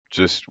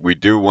just we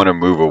do want to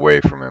move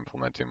away from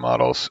implementing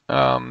models,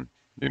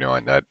 you know,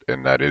 and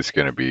that is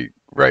going to be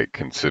right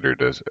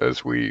considered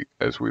as we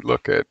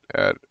look at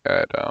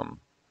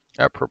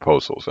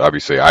proposals.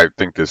 Obviously, I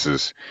think this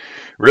is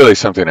really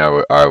something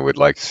I would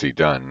like to see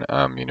done,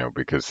 you know,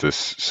 because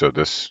this,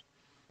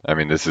 I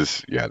mean, this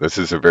is, yeah, this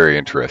is a very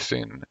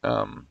interesting,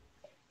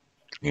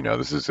 you know,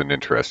 this is an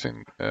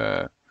interesting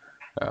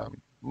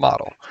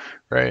model,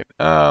 right?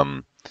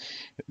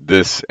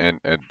 This and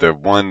the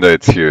one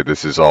that's here,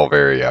 this is all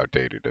very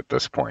outdated at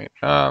this point.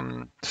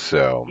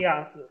 So,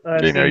 Yeah,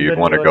 you know, seen you'd the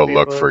want to newer go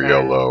look papers for and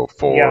YOLO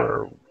 4 yeah,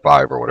 or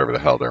 5 or whatever the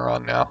hell they're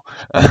on now.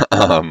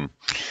 um,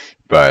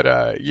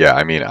 but yeah,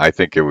 I mean, I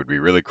think it would be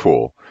really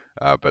cool.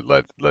 But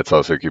let's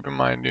also keep in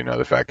mind, you know,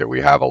 the fact that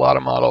we have a lot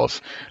of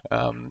models,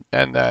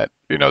 and that,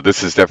 you know,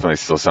 this is definitely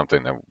still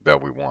something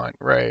that we want,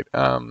 right?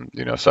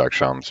 You know,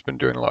 Saksham's been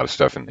doing a lot of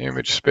stuff in the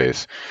image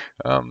space,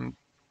 um,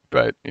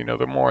 but you know,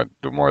 the more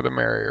the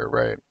merrier,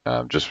 right?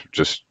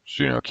 Just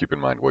you know, keep in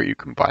mind what you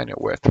combine it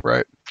with,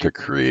 right, to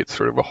create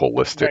sort of a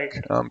holistic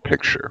right,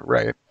 picture,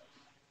 right?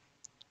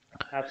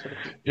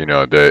 absolutely. You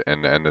know,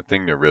 and the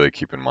thing to really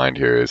keep in mind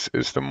here is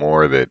the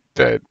more that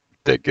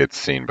gets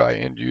seen by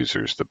end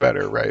users, the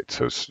better, right?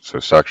 So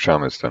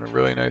Saksham has done a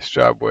really nice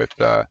job with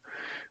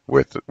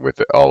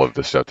all of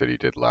the stuff that he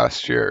did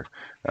last year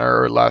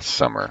or last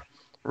summer,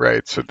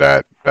 right? So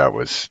that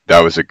was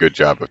a good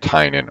job of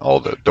tying in all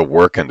the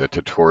work and the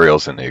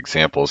tutorials and the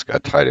examples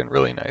got tied in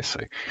really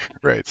nicely,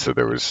 right? So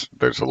there's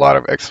a lot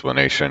of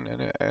explanation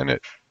and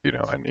it you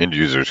know and end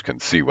users can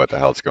see what the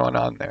hell's going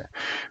on there,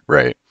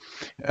 right?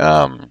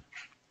 Um,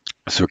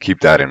 so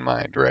keep that in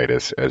mind, right,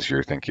 as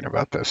you're thinking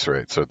about this,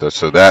 right? So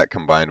that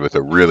combined with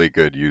a really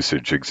good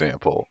usage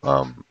example,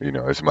 you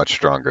know, is much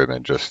stronger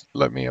than just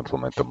let me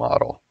implement the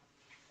model.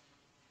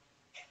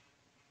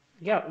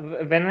 Yeah,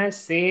 when I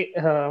say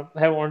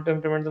I want to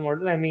implement the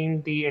model, I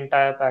mean the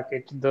entire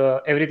package,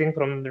 the everything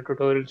from the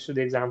tutorials to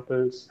the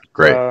examples,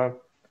 Great,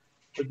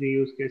 to the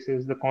use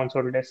cases, the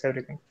console tests,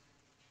 everything.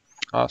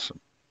 awesome.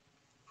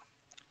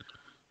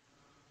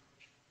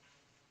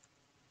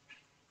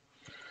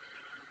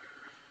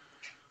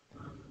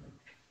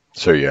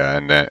 So yeah,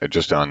 and that,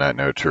 just on that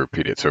note to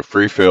repeat it. So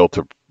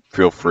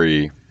feel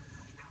free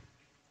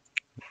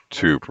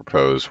to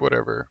propose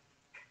whatever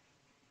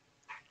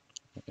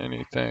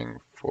anything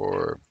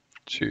for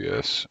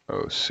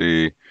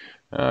GSOC.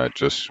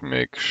 Just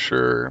make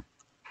sure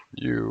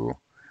you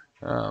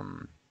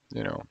um,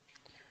 you know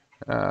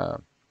uh,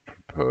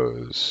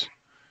 propose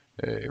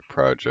a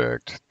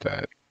project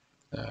that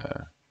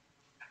uh,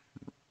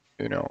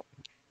 you know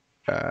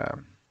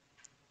um,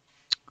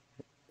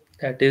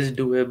 That is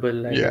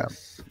doable, I yeah,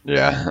 guess.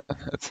 yeah,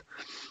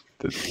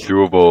 that's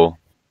doable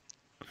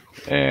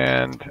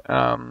and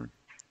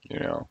you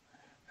know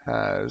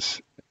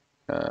has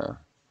uh,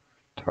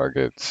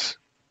 targets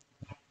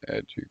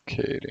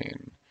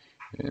educating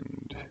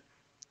end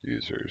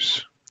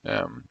users.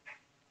 Um,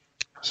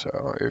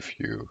 so if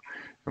you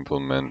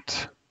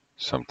implement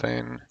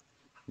something,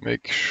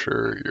 make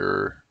sure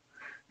you're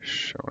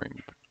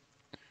showing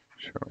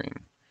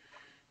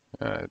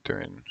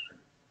doing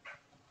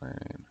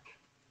planning.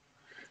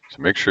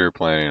 So make sure you're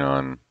planning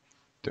on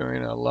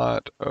doing a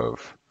lot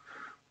of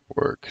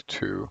work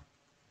to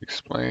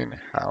explain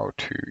how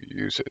to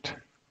use it.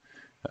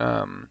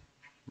 Um,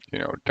 you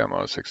know,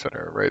 demos,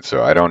 etc. Right?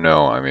 So I don't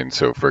know. I mean,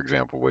 so for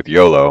example, with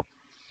YOLO,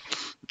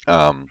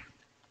 um,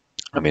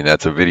 I mean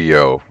that's a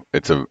video.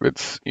 It's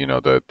you know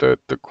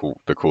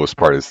the coolest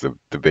part is the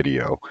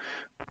video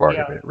part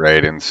of Yeah, it,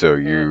 right? And so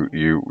uh,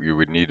 you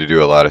would need to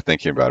do a lot of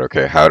thinking about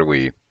okay, how do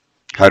we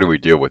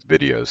deal with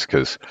videos?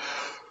 Because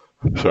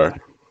sorry.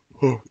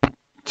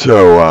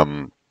 So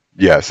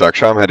yeah,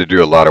 Saksham had to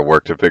do a lot of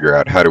work to figure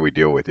out how do we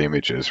deal with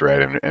images,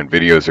 right? And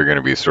videos are going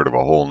to be sort of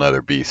a whole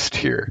nother beast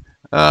here.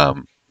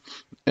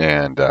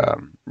 And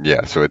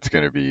yeah, so it's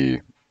going to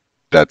be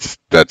that's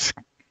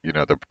you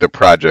know the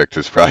project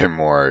is probably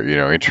more you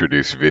know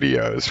introduce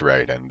videos,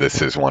 right? And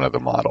this is one of the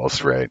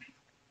models, right?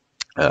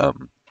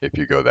 If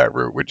you go that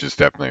route, which is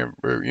definitely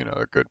you know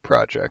a good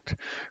project,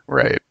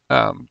 right?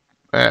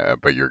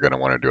 But you're going to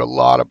want to do a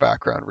lot of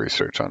background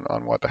research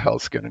on what the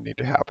hell's going to need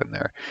to happen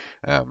there,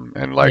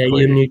 and Yeah,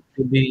 you likely, need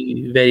to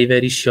be very,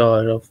 very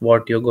sure of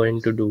what you're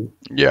going to do.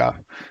 yeah.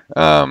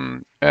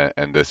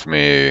 And this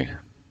may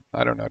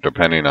I don't know,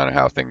 depending on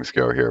how things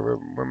go here,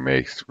 we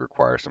may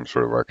require some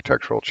sort of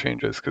architectural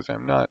changes because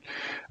I'm not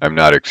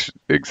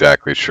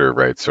exactly sure,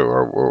 right? So,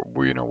 are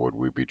we, you know, would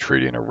we be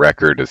treating a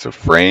record as a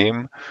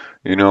frame,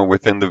 you know,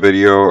 within the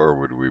video,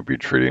 or would we be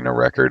treating a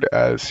record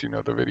as, you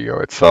know, the video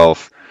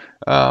itself?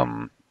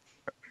 Um,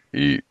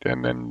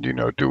 and then, you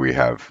know, do we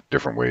have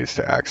different ways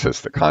to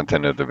access the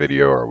content of the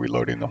video? Are we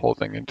loading the whole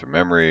thing into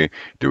memory?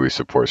 Do we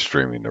support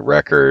streaming the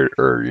record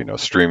or, you know,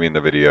 streaming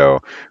the video,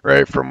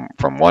 right? From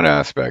one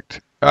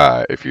aspect,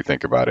 if you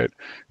think about it,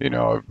 you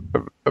know,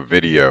 a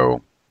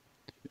video,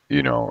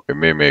 you know, it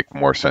may make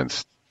more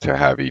sense to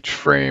have each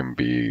frame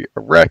be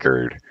a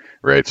record,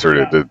 right? Sort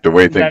of Yeah, the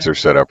way things are that's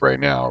set up right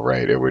now,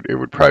 right? It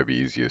would probably be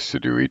easiest to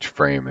do each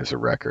frame as a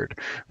record,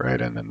 right?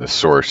 And then the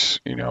source,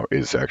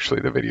 is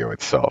actually the video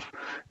itself.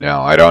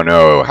 Now, I don't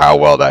know how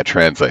well that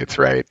translates,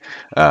 right?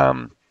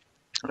 Um,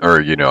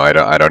 or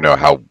I don't know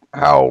how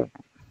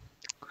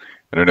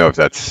I don't know if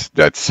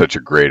that's such a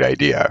great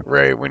idea,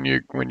 right? When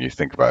you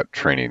think about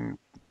training,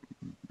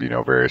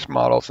 various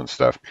models and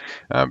stuff,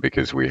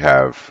 because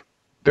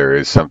there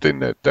is something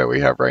that we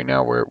have right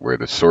now where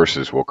the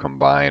sources will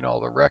combine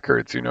all the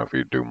records, if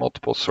you do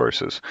multiple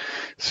sources.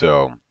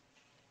 So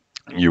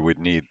you would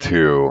need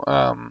to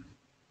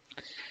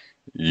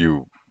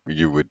you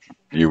you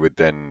would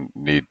then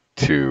need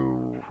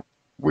to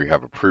we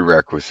have a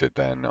prerequisite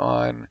then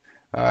on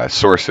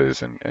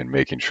sources and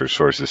making sure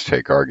sources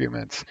take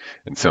arguments,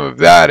 and some of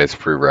that is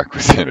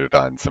prerequisited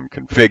on some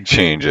config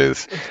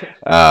changes,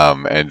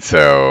 and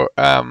so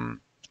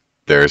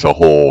there's a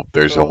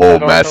so a whole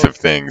lot mess of of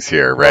things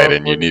here, right? work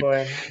And would go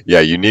in.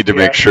 you need to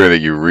make Yeah, sure that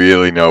you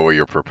really know what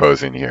you're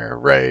proposing here,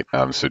 right?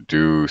 So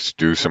do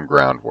some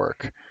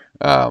groundwork,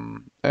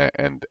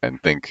 and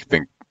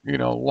think,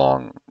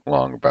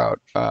 long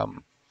about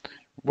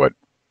what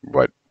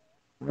what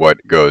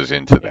what goes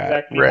into that,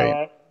 exactly right?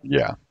 how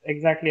Yeah,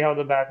 exactly how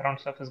the background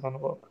stuff is going to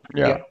work.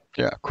 yeah, Yeah.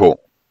 yeah. Cool.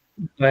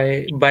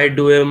 By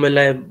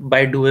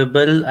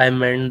doable, I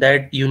meant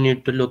that you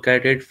need to look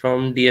at it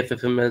from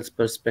DFFML's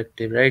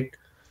perspective, right?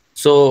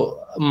 So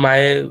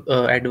my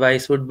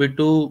advice would be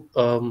to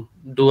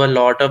do a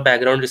lot of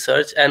background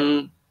research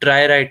and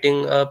try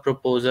writing a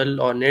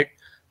proposal on it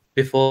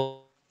beforehand,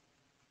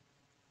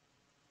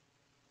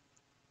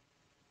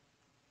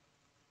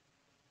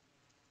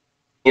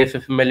 taking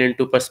DFFML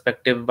into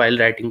perspective while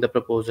writing the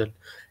proposal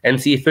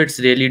and see if it's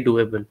really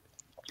doable.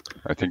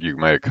 I think you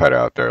might have cut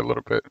out there a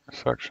little bit,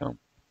 Saksham.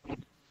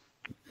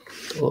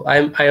 So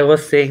I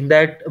was saying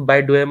that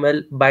by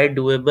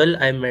doable,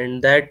 I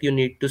meant that you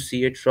need to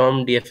see it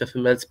from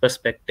DFFML's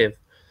perspective.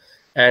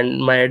 And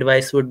my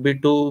advice would be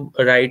to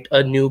write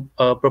a new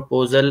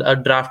proposal, a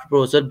draft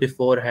proposal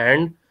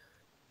beforehand,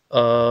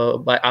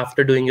 by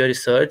after doing your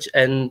research,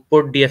 and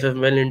put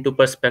DFFML into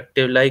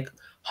perspective, like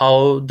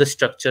how the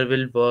structure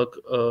will work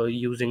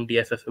using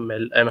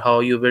DFFML, and how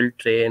you will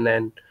train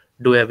and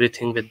do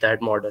everything with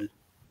that model.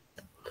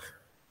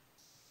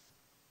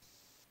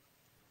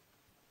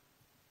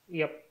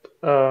 Yep.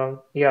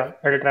 Yeah,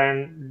 I'll try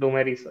and do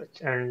my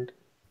research and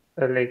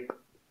like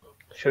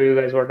show you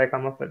guys what I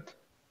come up with.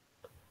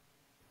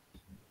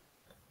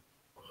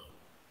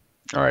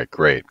 All right,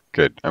 great,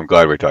 good. I'm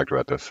glad we talked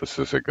about this. This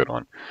is a good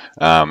one.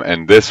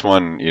 And this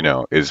one,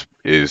 yeah,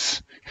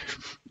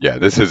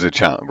 this is a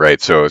challenge,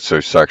 right? So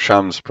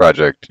Saksham's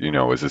project,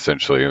 was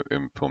essentially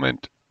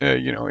implement,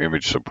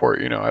 image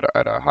support,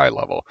 at a high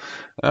level,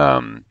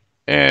 um,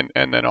 and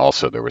then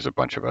also there was a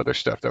bunch of other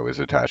stuff that was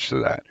attached to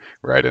that,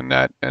 right?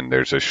 And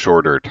there's a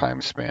shorter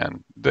time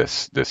span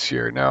this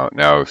year. Now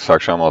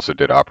Saksham also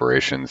did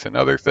operations and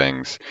other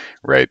things,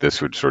 right?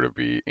 This would sort of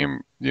be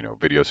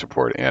video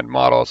support and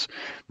models.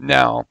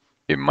 Now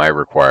it might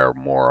require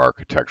more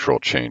architectural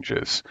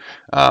changes.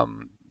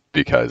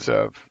 Because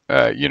of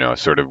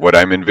sort of what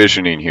I'm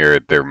envisioning here.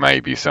 There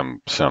might be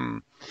some.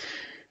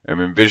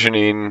 I'm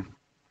envisioning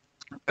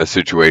a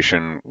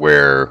situation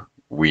where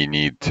we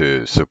need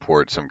to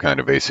support some kind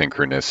of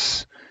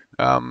asynchronous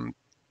um,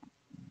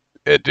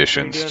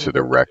 additions Video to the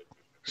input. rec.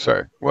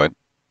 Sorry, what?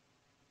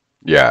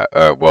 Yeah,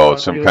 well,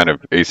 some You kind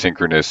of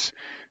asynchronous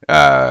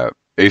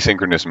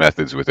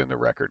methods within the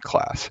record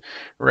class,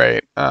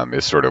 right?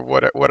 Is sort of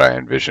what I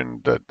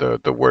envision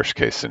the worst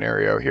case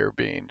scenario here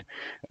being.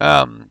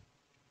 Um,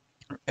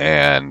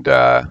 And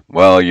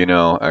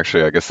well,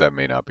 actually, I guess that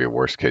may not be a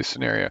worst case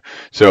scenario.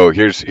 So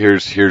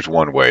here's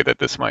one way that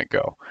this might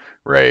go,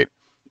 right?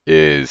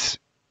 Is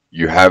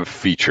you have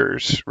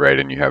features, right?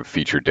 And you have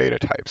feature data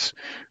types,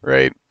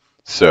 right?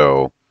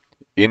 So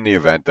in the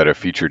event that a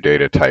feature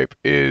data type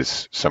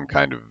is some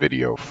kind of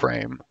video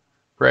frame,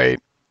 right?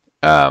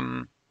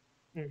 Um,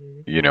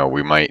 Mhm.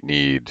 we might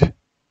need,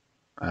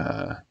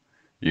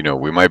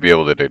 we might be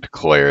able to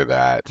declare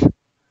that.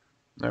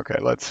 Okay,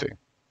 let's see.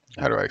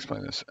 How do I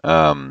explain this?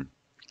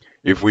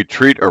 If we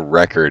treat a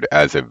record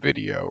as a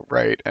video,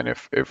 right? And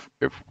if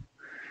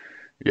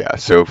yeah,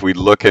 so if we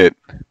look at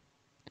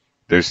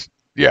there's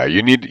yeah,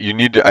 you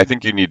need to I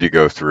think you need to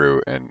go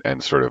through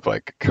and sort of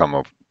like come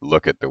up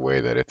look at the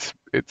way that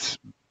it's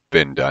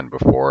been done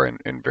before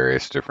in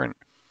various different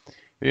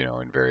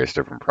in various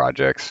different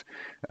projects,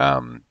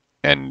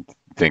 and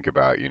think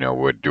about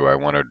would do I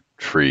want to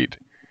treat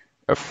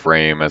a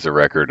frame as a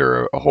record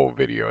or a whole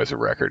video as a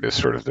record is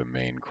sort of the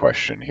main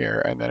question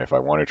here. And then if I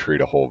want to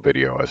treat a whole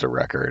video as a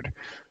record,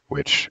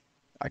 which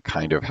I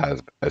kind of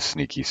have a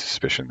sneaky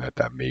suspicion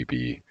that may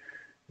be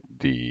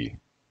the,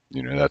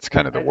 that's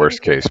kind of the I worst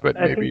think case, but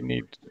I think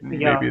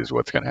maybe yeah, is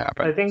what's going to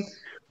I happen. think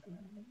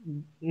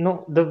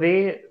no, the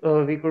way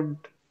we could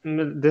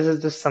this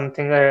is just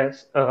something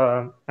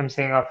I'm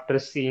saying after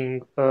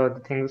seeing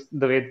the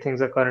way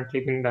things are currently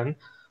being done.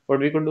 What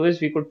we could do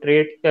is we could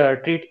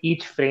treat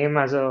each frame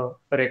as a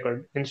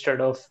record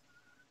instead of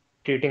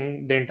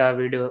treating the entire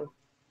video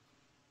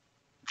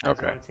as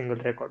Okay. one single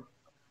record,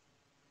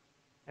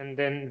 and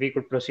then we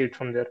could proceed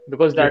from there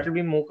because Yeah. that will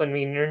be more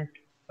convenient.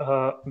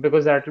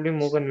 Because that will be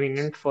more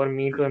convenient for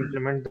me to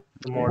implement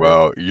the model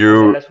Well, as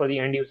well you, as for the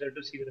end user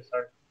to see the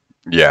result.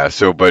 yeah,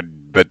 so but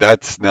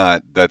that's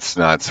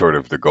not sort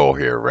of the goal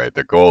here, right?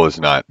 The goal is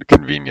not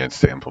convenience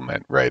to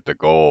implement, right? The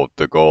goal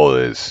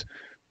is,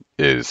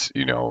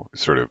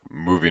 sort of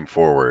moving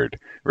forward,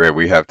 right?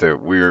 We have to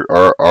we're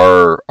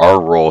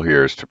our role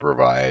here is to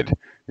provide,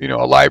 a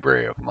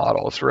library of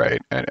models,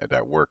 right? And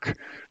that work,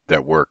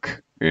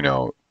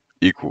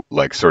 equal,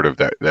 like, sort of,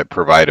 that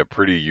provide a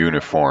pretty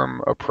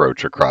uniform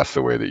approach across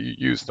the way that you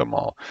use them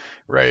all,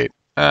 right?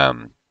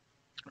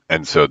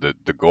 And so the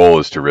goal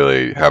is to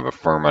really have a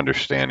firm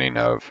understanding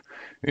of,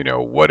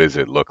 what does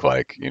it look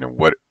like?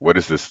 What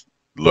does this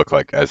look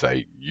like as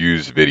I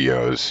use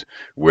videos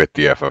with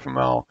the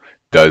FFML?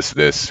 Does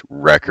this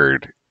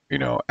record,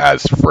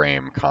 as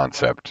frame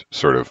concept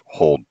sort of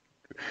hold?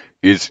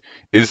 Is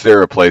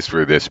there a place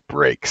where this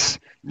breaks,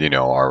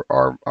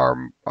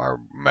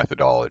 our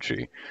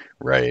methodology,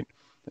 right?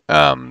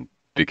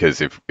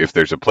 Because if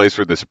there's a place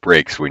where this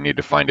breaks, we need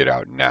to find it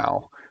out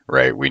now,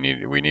 right? We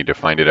need to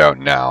find it out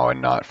now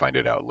and not find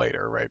it out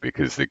later, right?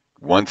 Because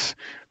once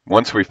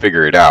we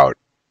figure it out,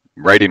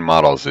 writing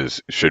models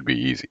is should be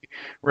easy,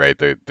 right?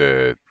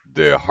 The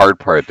hard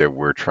part that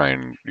we're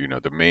trying,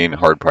 the main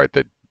hard part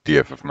that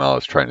DFFML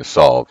is trying to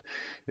solve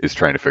is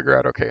trying to figure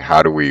out, okay,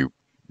 how do we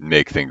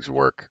make things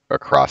work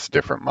across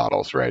different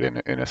models, right,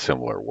 in a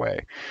similar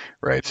way,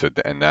 right? So,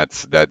 and that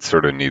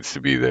sort of needs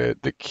to be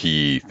the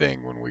key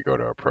thing when we go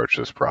to approach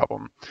this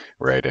problem,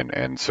 right?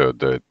 And so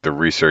the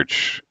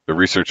research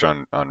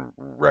on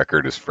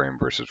record as frame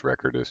versus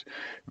record as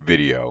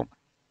video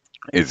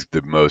is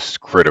the most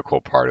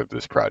critical part of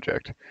this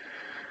project.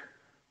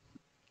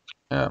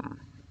 Um,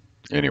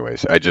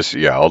 Anyways,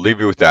 yeah, I'll leave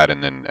you with that,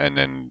 and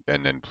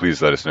then please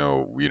let us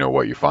know,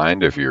 what you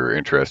find if you're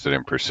interested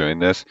in pursuing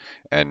this.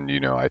 And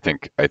I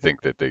think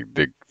that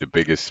the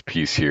biggest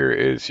piece here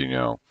is,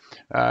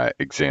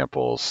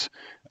 examples.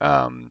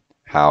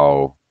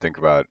 How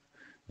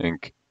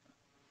think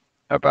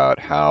about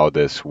how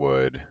this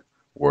would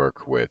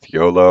work with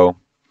YOLO,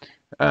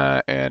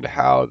 and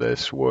how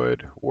this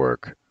would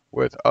work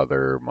with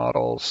other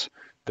models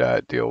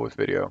that deal with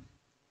video.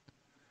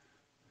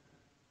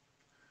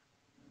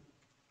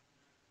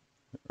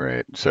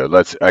 Right. So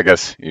I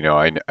guess,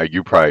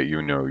 you probably,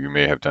 you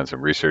may have done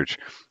some research.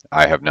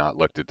 I have not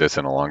looked at this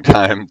in a long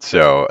time.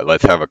 So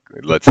let's have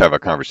a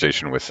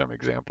conversation with some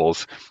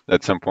examples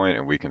at some point,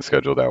 and we can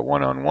schedule that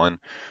one-on-one,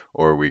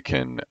 or uh, we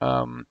can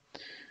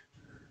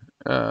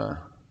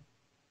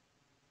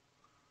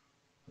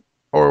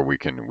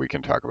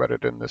talk about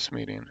it in this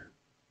meeting.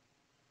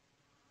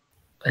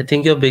 I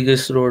think your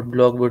biggest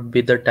roadblock would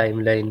be the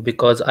timeline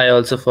because I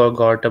also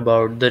forgot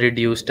about the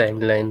reduced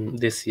timeline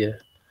this year.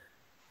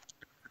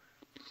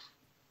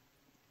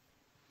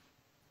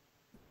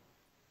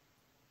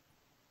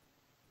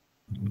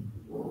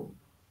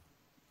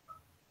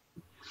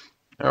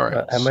 All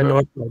right. Am I So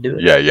not audible?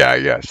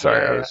 yeah.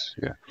 Sorry, Yeah,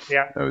 yeah,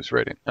 yeah. I was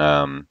reading.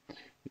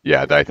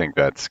 Yeah, I think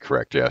that's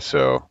correct. Yeah.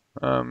 So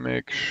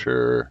make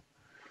sure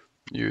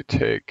you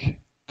take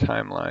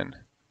timeline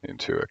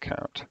into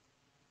account.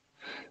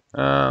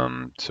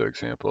 So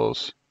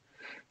examples,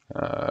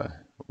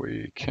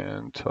 we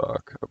can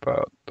talk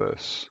about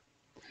this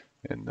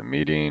in the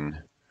meeting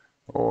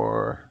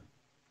or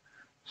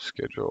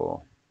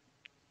schedule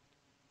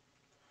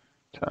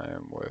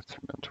time with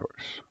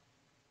mentors.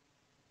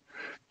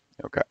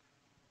 Okay.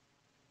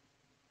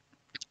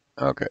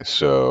 Okay,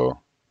 so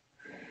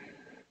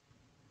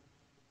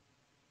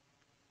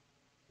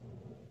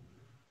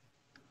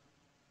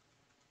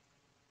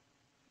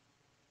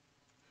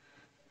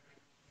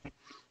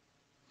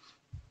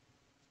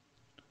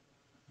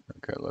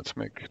okay, let's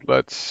make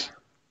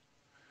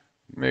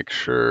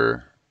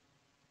sure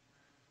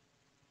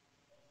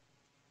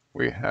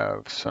we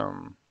have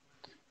some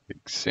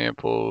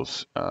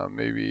examples,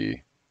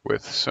 maybe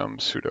with some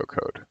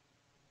pseudocode,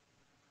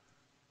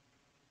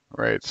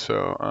 right?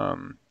 So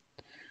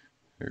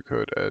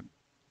pseudocode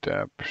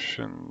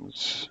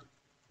adaptations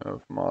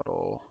of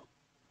model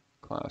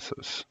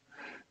classes.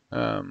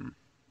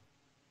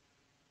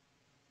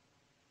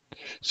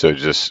 So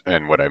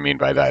and what I mean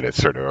by that is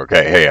sort of,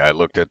 okay, hey, I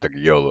looked at the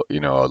YOLO,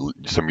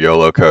 some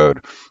YOLO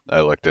code.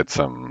 I looked at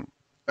some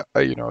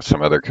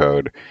other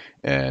code,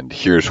 and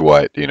here's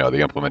what,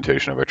 the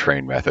implementation of a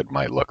train method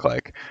might look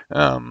like.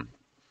 But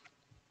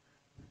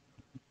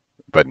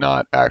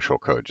not actual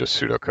code, just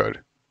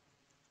pseudocode.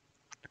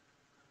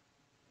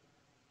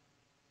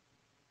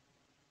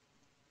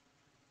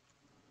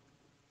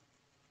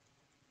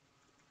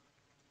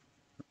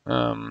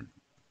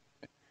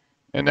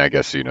 And I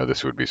guess,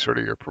 this would be sort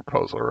of your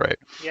proposal, right?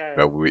 Yeah,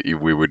 But we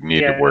would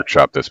need to yeah,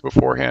 workshop this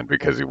beforehand,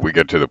 because if we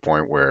get to the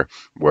point where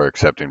we're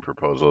accepting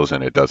proposals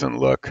and it doesn't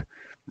look,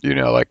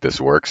 like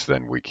this works,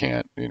 then we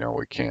can't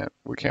accept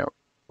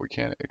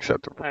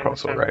the I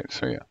proposal, understand. right?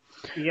 So yeah.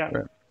 Yeah,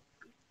 Right.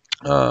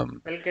 I'll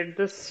get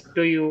this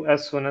to you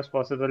as soon as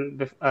possible,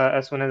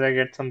 as soon as I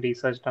get some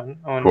research done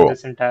on Cool.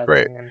 this entire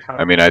Great. thing and how I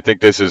to mean, I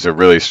think this is a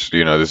really,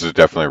 this is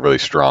definitely a really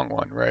strong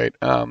one, right?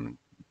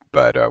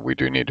 But we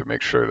do need to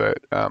make sure that,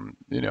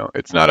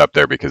 it's not up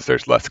there because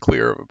there's less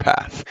clear of a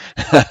path.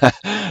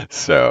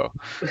 So,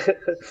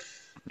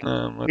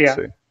 let's Yeah,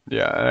 see.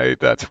 Yeah,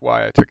 that's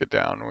why I took it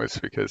down was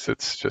because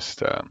it's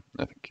just, I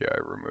think, yeah, I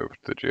removed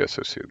the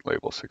GSOC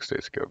label 6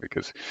 days ago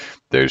because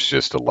there's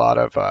just a lot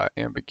of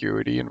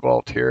ambiguity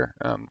involved here.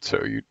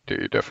 So you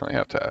definitely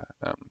have to,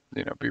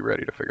 be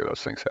ready to figure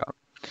those things out.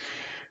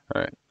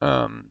 All right.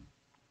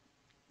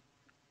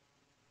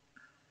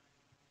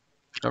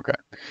 Okay.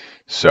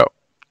 So,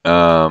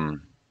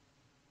 um,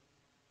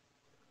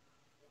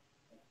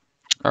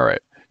 all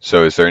right.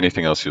 So, is there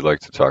anything else you'd like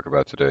to talk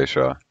about today,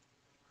 Shaw?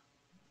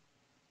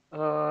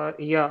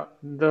 yeah,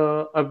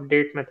 the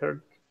update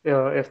method,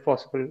 if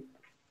possible.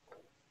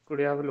 Could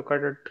you have a look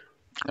at it?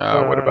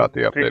 What about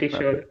the update Pretty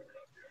method? sure.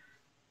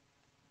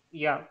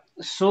 Yeah.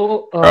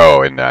 So,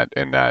 Oh, in that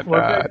what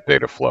I,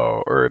 data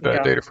flow or the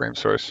yeah, data frame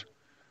source.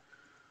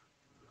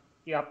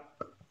 yeah.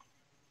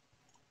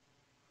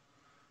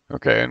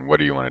 Okay. And what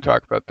do you want to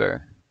talk about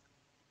there?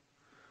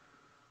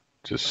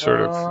 Just sort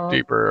of Uh,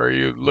 deeper. Are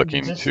you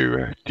looking just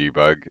to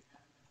debug?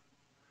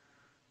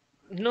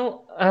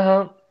 no.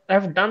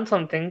 I've done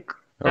something,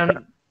 Okay.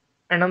 and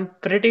and I'm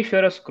pretty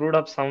sure I screwed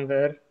up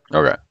somewhere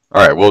Okay.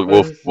 All right. We'll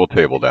we'll because we'll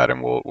table that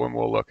and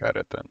we'll look at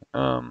it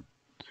then.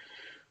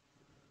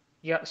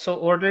 yeah. So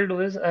what I'll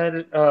do is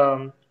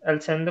I'll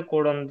send the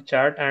code on the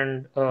chat,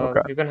 and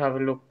Okay. you can have a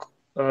look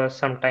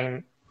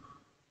sometime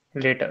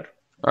later.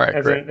 All right.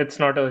 As Great. in, it's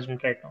not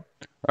urgent right now.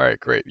 All right.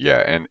 Great.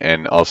 Yeah.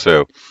 And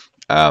also,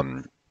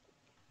 um,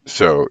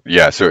 so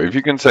yeah, so if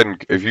you can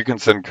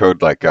send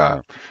code like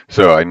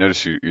so I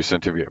noticed you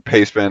sent it via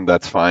Pastebin,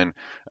 that's fine.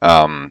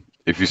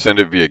 If you send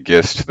it via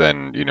GIST,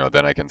 then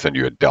then I can send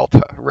you a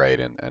delta, right?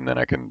 And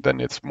then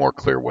it's more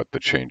clear what the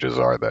changes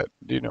are that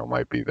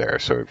might be there.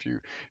 So if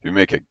you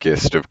make a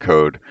GIST of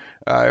code,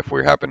 if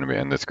we happen to be,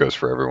 and this goes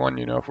for everyone,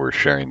 if we're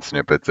sharing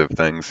snippets of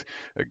things,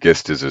 a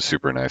GIST is a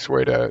super nice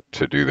way to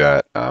do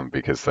that,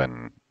 because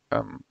then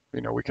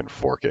we can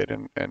fork it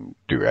and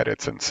do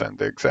edits and send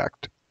the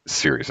exact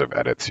series of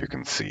edits you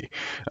can see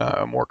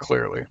more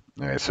clearly.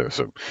 Okay,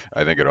 so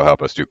I think it'll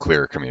help us do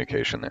clearer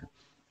communication there.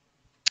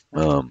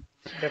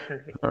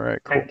 Definitely. All right,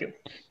 cool. Thank you.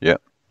 Yeah,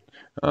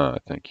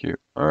 thank you.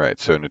 All right,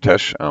 so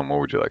Nitesh, what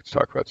would you like to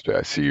talk about today?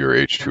 I see your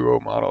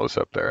H2O model is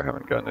up there. I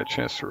haven't gotten a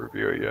chance to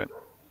review it yet.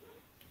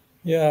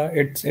 Yeah,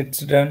 it's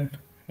done.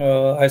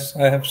 I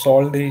have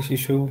solved the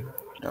issue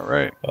All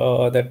right.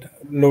 that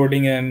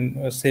loading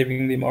and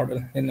saving the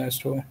model in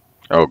S2.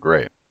 Oh,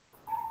 great.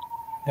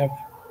 Yep.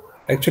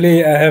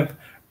 Actually, I have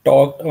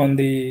talked on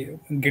the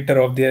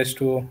Gitter of the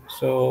S2.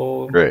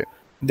 So Great.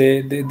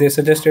 they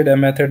suggested a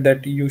method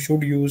that you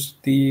should use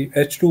the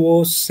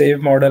H2O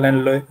save model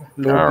and load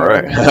All model.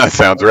 right.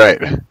 Sounds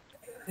right.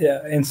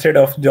 Yeah, instead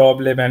of job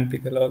lib and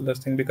pickle all those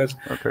things, because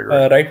Okay,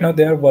 great. right now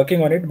they are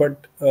working on it,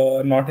 but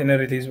not in a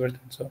release version.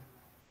 So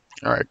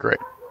All right, great.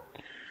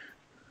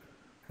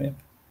 yeah.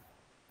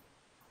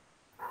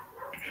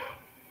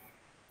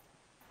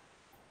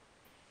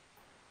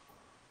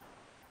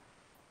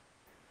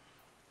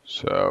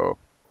 So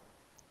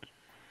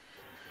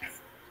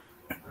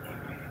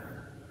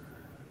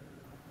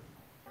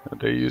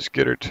they use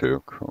Gitter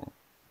too. Cool.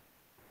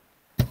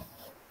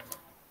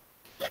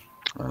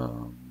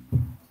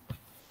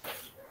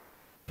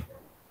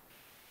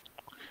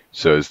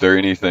 So is there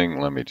anything,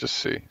 let me just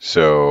see.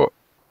 So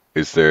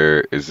is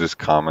this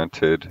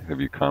commented? Have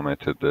you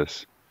commented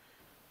this?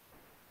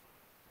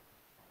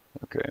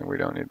 Okay, we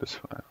don't need this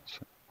file.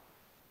 So,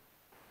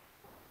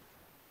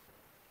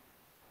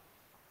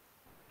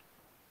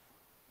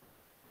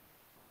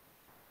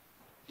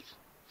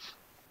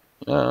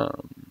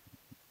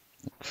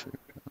 let's see.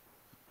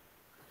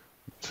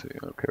 Let's see.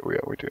 Okay, we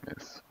do need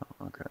this.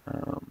 Okay.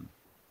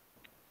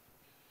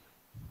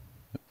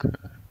 Okay.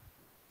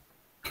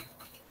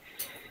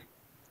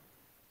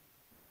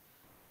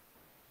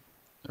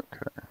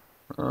 Okay.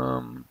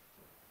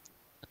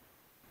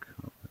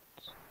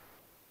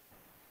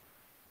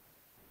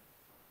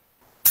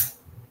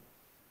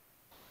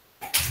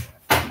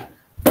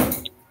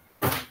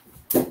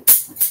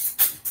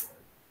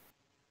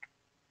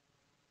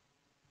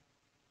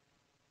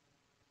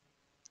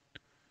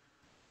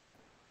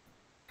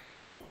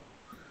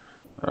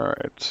 All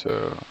right.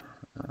 So.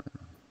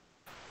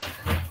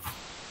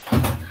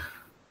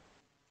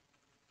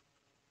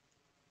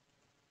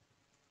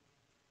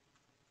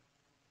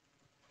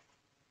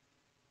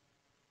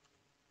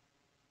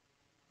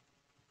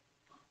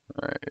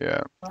 All right.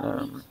 Yeah.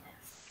 All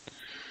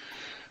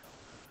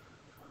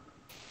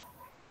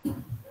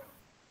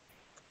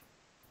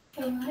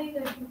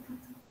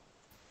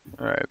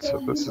right. So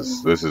this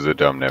is a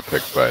dumb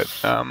nitpick, but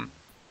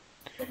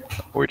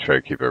we try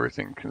to keep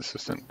everything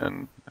consistent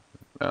and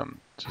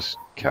just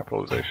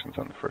capitalizations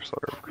on the first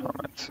letter of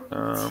comments.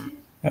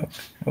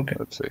 Okay.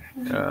 Let's see.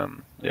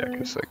 Yeah,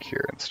 because like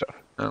here and stuff.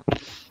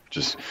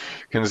 Just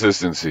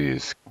consistency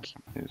is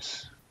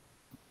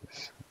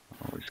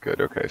Always good.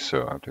 Okay,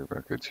 so update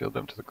records, yield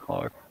them to the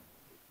caller.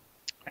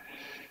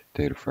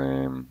 Data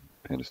frame,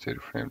 pandas data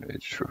frame to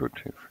h2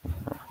 data frame.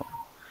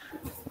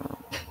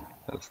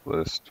 As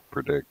list,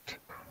 predict.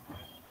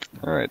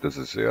 All right, this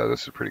is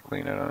pretty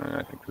clean.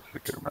 I think this is a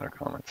good amount of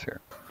comments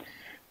here.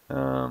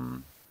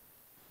 Let's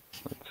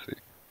see.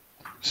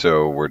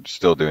 So we're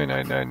still doing.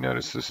 I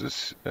noticed this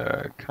is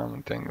a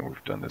common thing.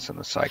 We've done this in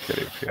the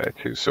Scikit API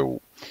too.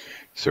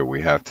 So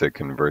we have to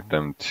convert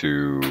them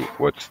to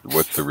what's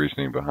the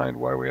reasoning behind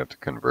why we have to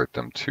convert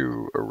them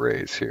to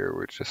arrays here?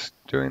 We're just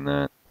doing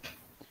that,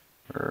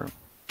 or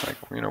like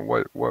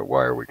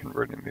why are we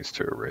converting these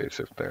to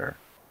arrays if they're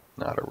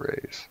not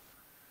arrays?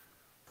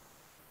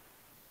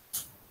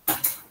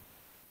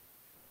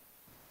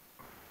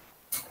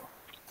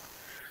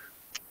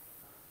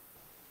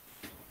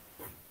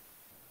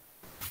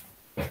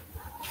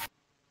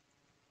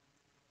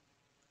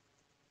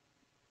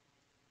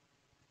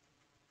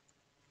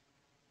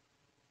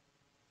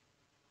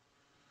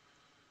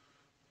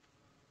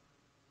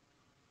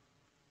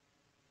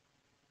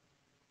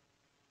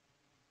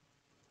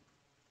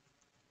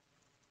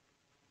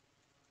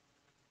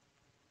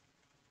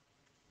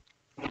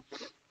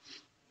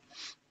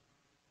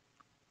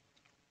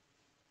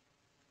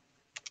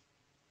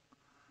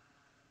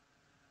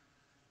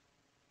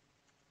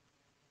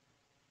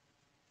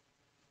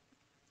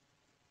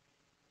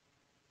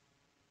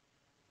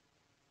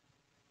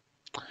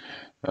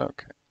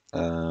 Okay,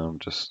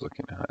 just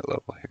looking high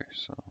level here.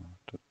 So,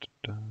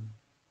 okay.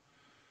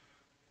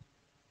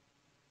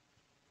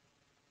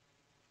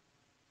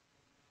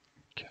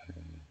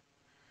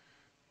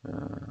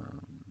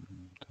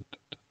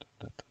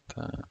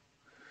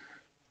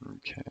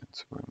 Okay,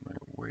 so we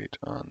might wait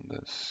on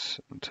this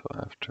until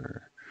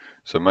after.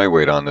 So I might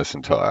wait on this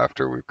until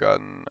after we've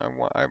gotten.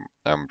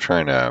 I'm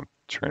trying to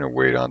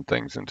wait on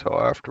things until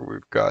after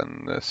we've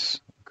gotten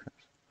this. Okay.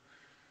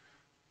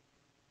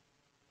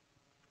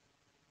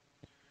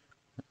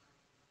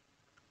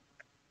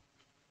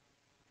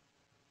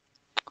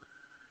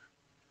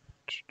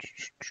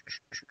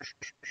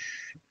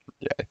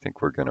 Yeah, I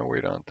think we're gonna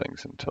wait on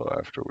things until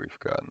after we've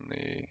gotten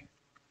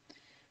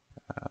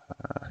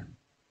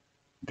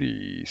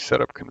the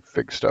setup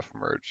config stuff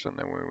merged, and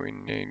then we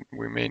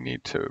may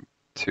need to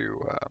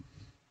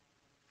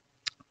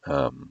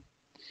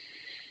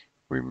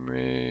we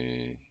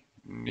may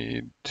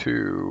need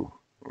to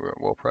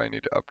we'll probably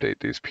need to update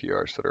these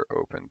PRs that are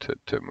open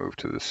to move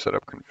to the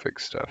setup config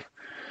stuff.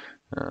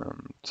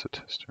 So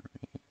tester.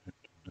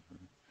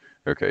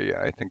 Okay,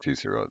 yeah, I think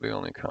these are all the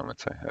only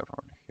comments I have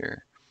on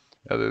here,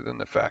 other than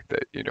the fact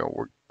that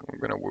we're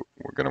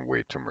gonna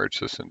wait to merge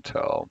this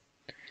until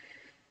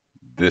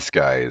this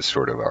guy is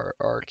sort of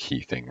our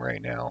key thing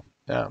right now,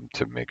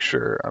 to make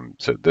sure.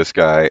 So this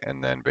guy,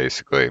 and then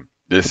basically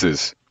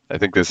I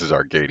think this is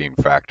our gating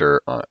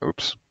factor on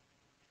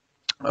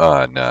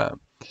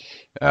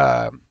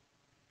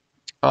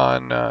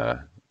on a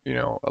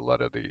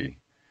lot of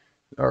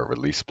our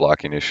release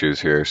blocking issues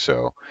here.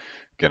 So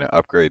going to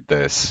upgrade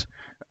this.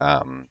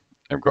 I'm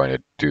going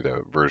to do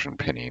the version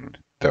pinning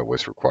that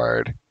was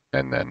required,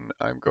 and then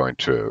I'm going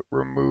to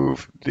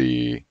remove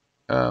the.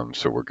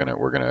 So we're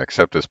gonna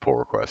accept this pull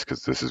request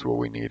because this is what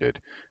we needed.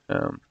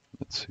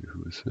 Let's see,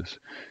 who is this?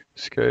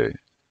 This guy.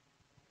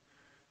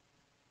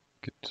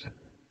 Good.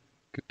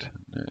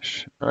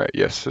 All right.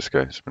 Yes, this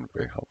guy has been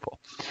very helpful.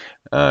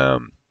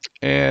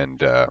 And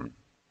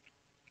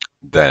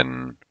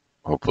then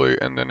hopefully,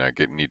 and then I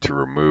need to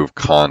remove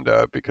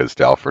Conda because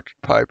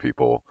DalForPy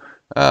people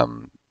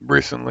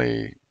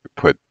recently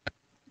put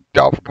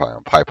DalForPy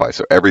on PyPy.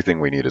 So everything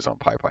we need is on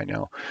PyPy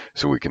now.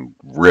 So we can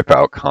rip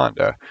out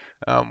Conda,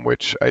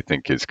 which I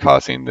think is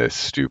causing this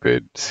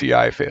stupid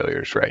CI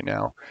failures right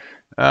now.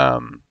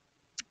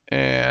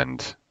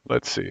 And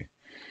let's see.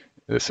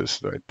 This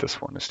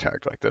one is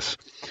tagged like this.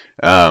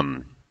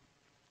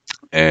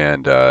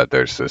 And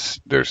there's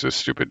this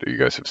stupid. You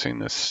guys have seen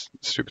this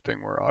stupid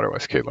thing where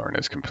AutoSKLearn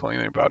is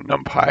complaining about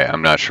NumPy.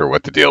 I'm not sure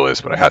what the deal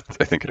is, but I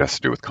think it has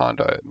to do with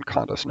Conda and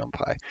Conda's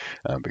NumPy,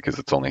 because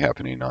it's only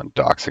happening on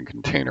docs and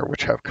container,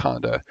 which have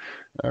Conda,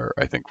 or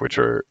I think which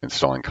are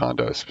installing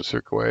Conda a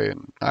specific way,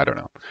 and I don't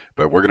know.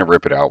 But we're gonna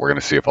rip it out. We're gonna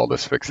see if all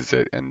this fixes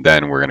it, and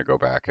then we're gonna go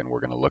back and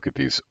we're gonna look at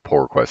these pull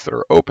requests that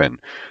are open.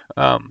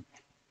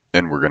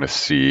 And we're going to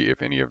see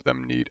if any of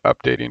them need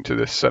updating to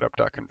this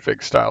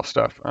setup.config style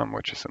stuff,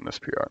 which is in this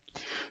PR.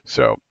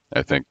 So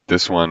I think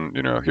this one,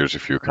 here's a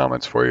few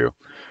comments for you.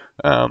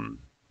 And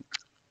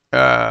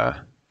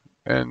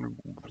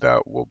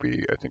that will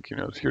be, I think,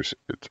 here's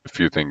a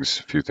few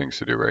things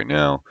to do right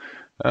now.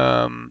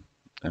 I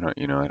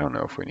don't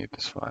know if we need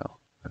this file.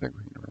 I think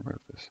we can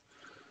remove this.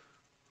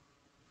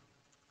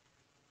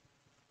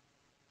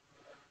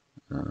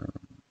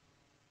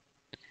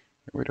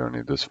 We don't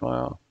need this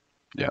file.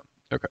 Yeah,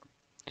 okay.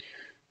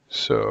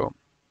 So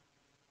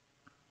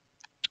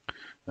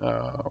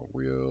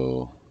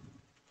we'll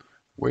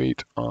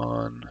wait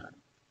on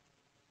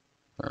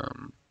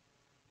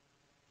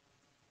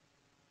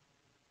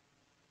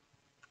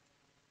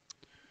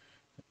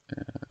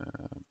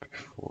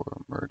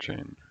before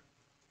merging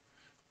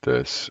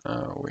this,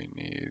 we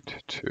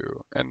need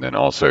to, and then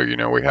also,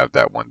 we have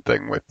that one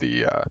thing with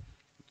the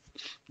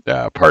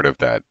part of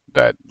that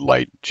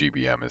light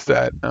GBM is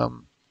that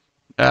um,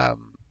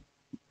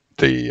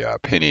 the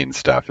pinning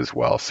stuff as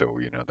well. So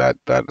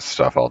that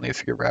stuff all needs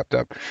to get wrapped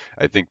up.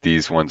 I think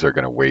these ones are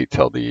going to wait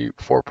till the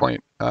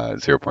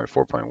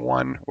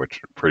 0.4.1,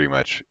 which pretty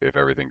much, if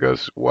everything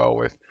goes well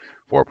with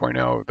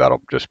 4.0,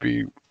 that'll just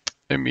be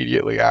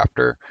immediately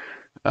after.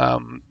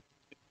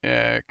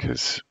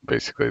 Because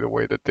basically the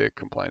way that the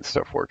compliance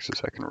stuff works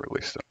is I can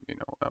release them,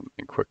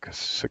 in quick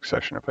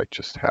succession if I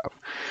just have.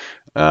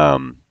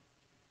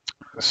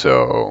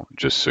 So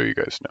just so you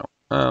guys know.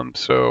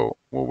 So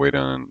we'll wait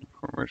on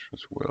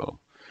permissions. We'll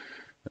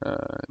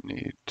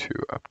need to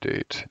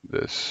update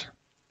this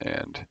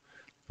and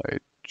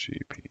light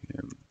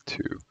GPM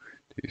to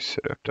the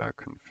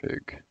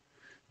setup.config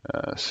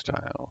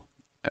style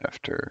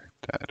after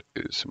that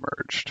is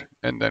merged,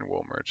 and then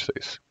we'll merge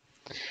these.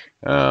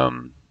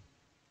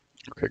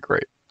 Okay,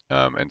 great.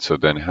 And so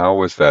then how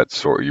was that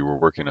sort? You were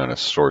working on a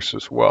source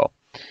as well.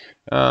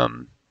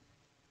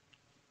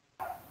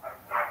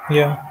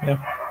 Yeah.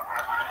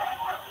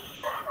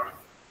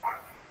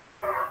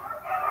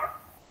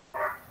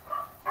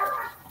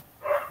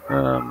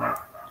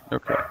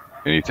 Okay.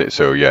 Anything?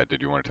 So yeah,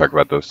 did you want to talk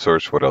about the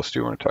source? What else do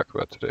you want to talk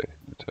about today,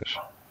 Nitesh?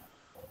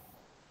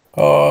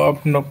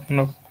 No.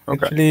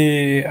 Okay.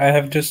 Actually, I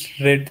have just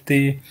read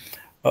the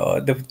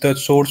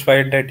source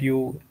file that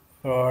you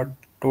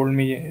told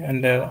me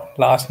in the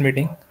last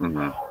meeting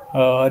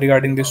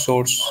regarding the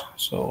source.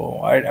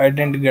 So I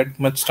didn't get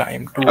much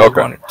time to work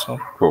Okay. on it. So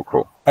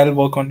Cool. I'll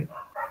work on it.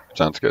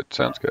 Sounds good.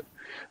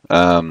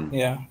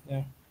 Yeah.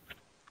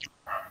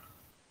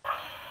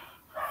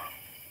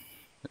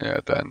 Yeah.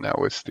 Then that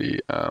was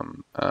the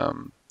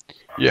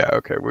yeah.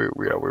 Okay. We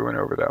went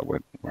over that.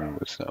 What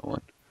was that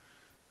one?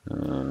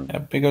 Yeah,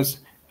 because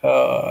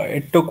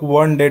it took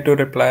 1 day to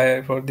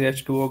reply for the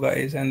H2O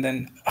guys, and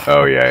then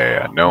Oh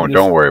yeah. No, this,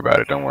 don't worry about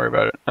it. Don't worry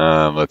about it.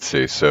 Let's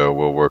see. So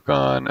we'll work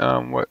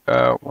on what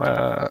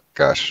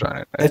gosh darn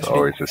it. It's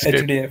always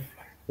escaped. HDF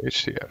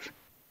HDF.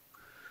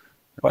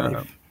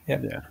 5.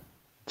 Yeah.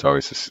 It's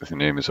always the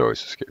name is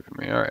always escaping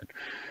me. All right.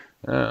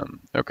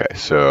 Okay.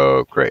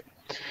 So great.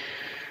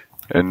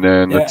 And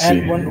then let's see.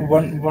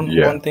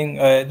 One thing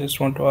I just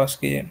want to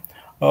ask you,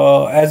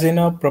 as in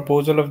a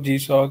proposal of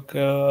GSOC,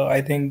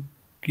 I think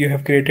you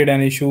have created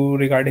an issue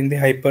regarding the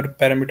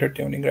hyperparameter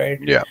tuning, right?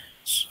 Yeah.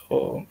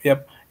 So,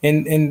 yep.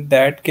 In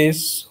that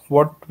case,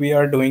 what we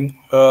are doing,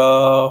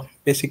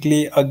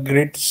 basically a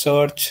grid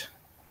search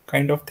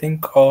kind of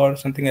thing or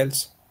something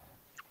else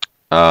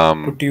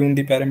to tune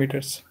the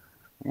parameters.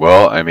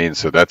 Well, I mean,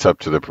 so that's up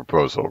to the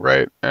proposal,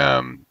 right?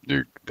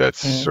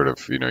 That's sort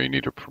of, you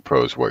need to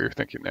propose what you're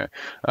thinking there.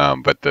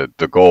 But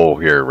the goal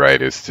here,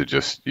 right, is to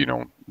just,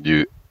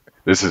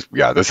 this is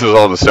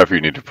all the stuff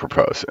you need to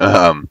propose.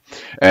 And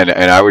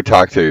I would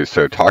talk to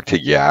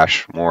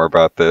Yash more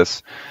about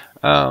this.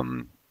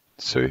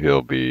 So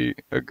he'll be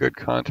a good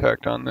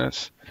contact on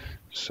this.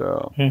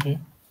 So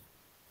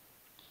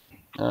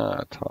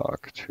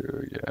talk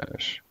to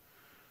Yash.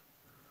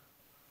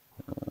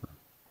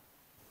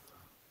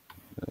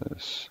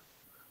 This.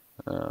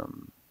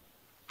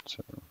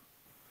 So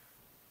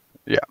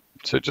yeah.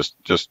 So just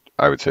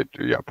I would say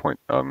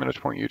I'm going to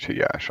point you to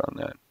Yash on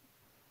that.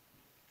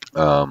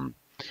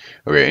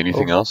 Okay.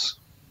 Anything else?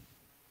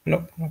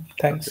 No,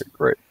 thanks. Okay,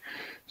 great.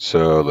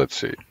 So let's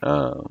see.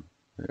 So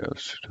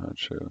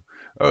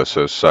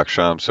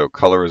Saksham. So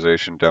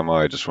colorization demo.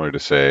 I just wanted to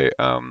say,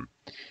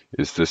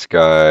 is this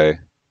guy?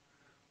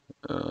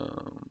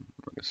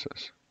 What is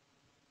this?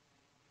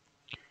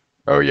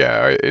 Oh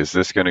yeah,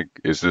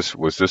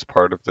 was this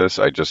part of this?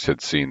 I just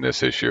had seen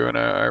this issue and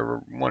I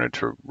wanted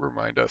to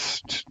remind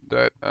us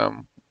that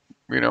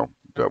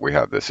that we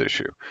have this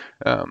issue.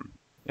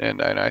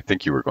 And I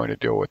think you were going to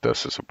deal with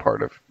this as a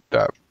part of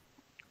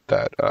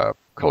that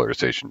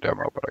colorization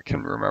demo, but I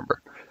can't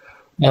remember.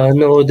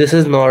 No, this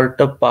is not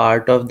a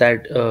part of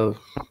that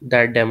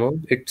that demo.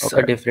 It's a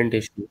Okay. different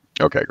issue.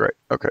 Okay, great.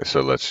 Okay,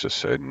 so let's just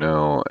say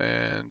no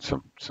and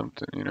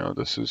something,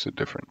 this is a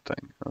different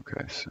thing.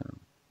 Okay, so.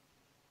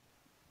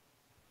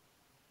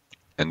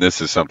 And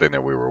this is something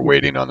that we were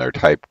waiting on their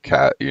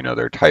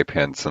their type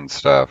hints and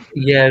stuff.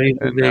 Yeah, we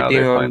were And now they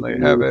waiting on finally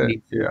have it.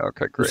 you Yeah,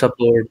 okay, to great.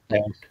 support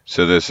that.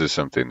 So this is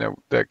something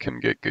that can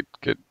get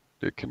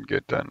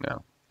done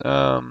now.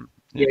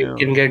 Yeah, it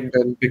can get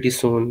done pretty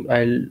soon.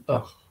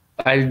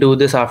 I'll do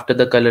this after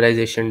the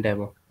colorization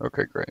demo.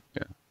 Okay, great.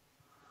 Yeah.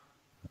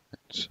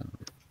 So,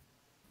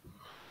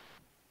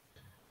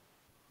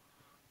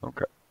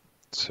 okay.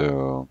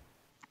 So,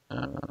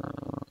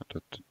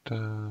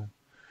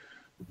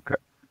 okay.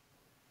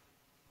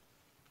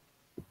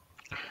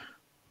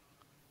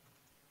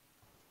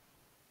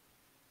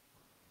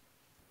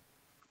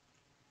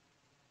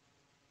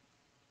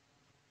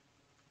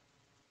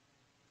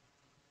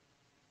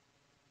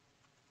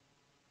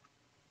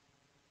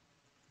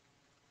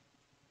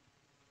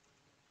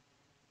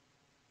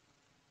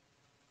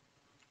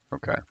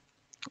 Okay.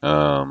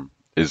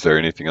 Is there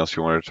anything else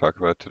you wanted to talk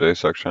about today,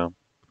 Saksham?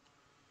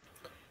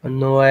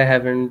 No, I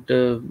haven't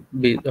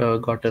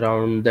got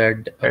around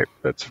Okay,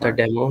 that's the fine.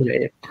 demo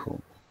yet.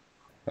 Cool.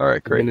 All right,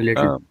 I've great. been a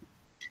little.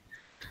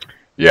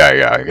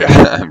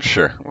 Yeah. I'm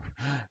sure.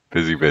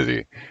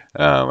 Busy.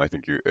 I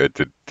think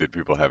did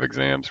people have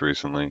exams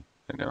recently?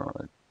 I know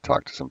I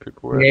talked to some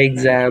people who had Yeah,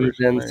 exams exams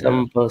and recently. Yeah.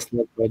 some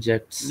personal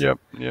projects. Yep.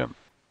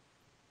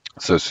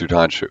 So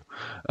Sudhanshu,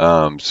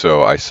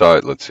 so I saw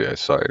it. Let's see. I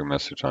saw your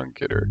message on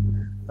Gitter.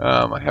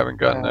 I haven't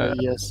gotten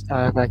that. Yes,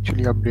 I have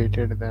actually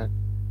updated that,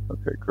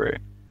 Okay, great.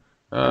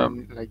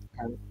 and like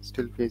I'm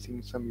still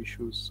facing some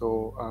issues,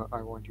 so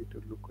I want you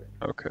to look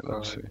at Okay,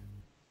 let's see.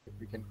 if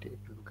we can take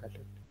a look at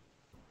it.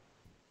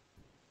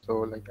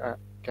 So like,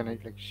 can I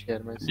like share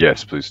my screen?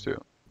 Yes, please do.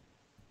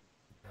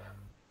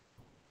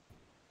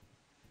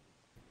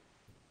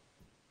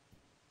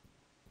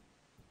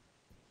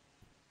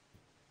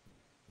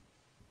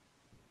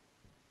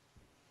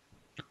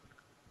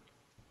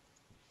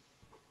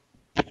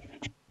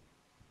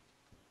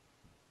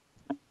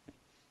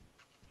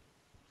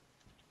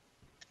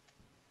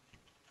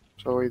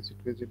 So is it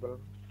visible?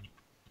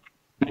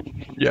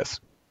 Yes.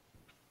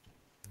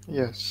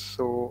 Yes.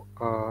 So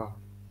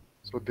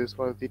so this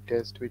was the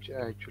test which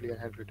actually I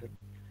had written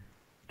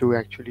to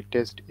actually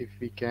test if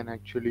we can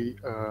actually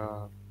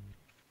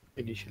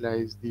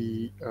initialize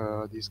the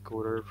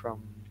scorer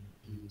from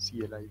the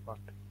CLI part.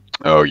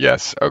 Oh,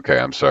 yes. Okay,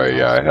 I'm sorry.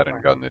 Yeah, I So hadn't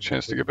I gotten have, the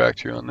chance to get back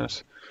to you on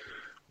this.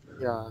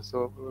 yeah,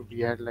 so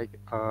we had like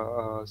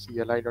a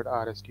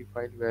CLI.rst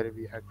file where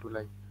we had to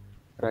like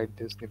write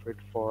this snippet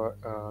for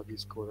the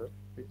scorer,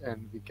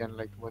 and we can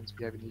like once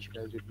we have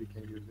initialized it, we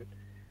can use it.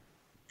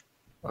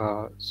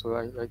 So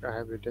I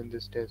have written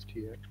this test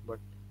here, but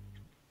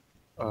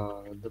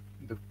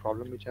the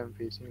problem which I'm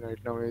facing right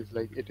now is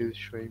like it is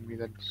showing me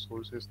that the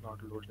source is not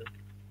loaded.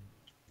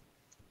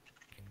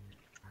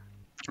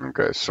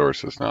 Okay,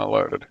 source is not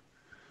loaded.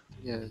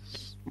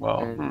 Yes. Well,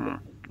 And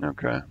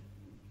okay.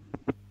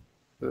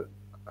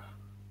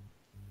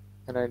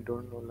 and I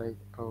don't know like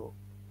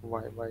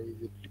why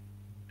is it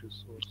to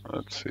source?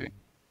 Let's see.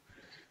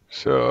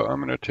 So I'm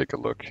gonna take a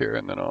look here,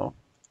 and then I'll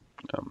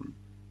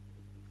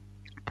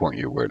point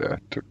you where to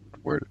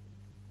put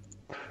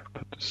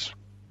this.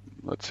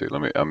 Let's see.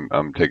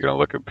 I'm taking a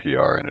look at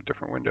PR in a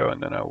different window,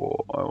 and then I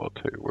will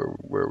tell you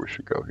where we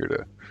should go here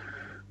to.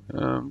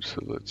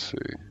 So let's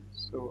see.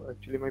 So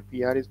actually my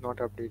PR is not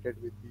updated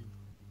with the.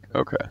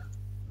 Okay.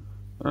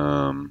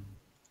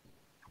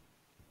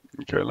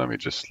 Okay. Let me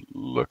just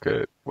look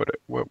at what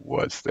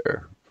was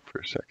there for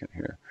a second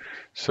here.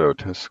 So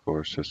test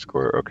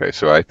score. Okay.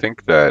 So I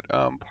think that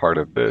part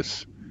of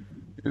this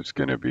is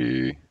going to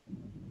be.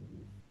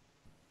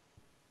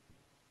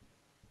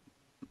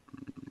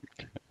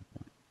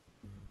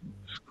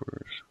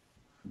 Scores.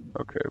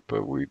 Okay,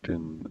 but we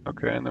didn't.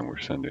 Okay, and then we're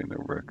sending the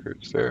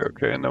records there.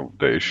 Okay, and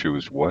the issue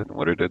is what?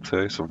 What did it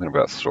say? Something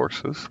about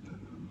sources?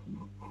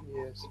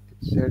 Yes,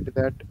 it said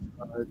that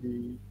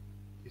the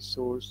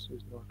source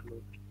is not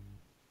loaded.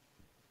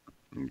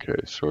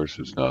 Okay, source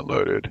is not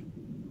loaded.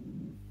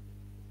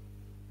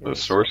 The Yes,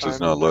 source is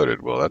not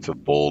loaded. Well, that's a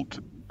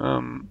bold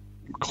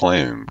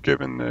claim,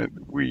 given that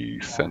we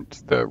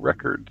sent the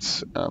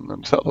records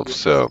themselves.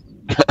 So.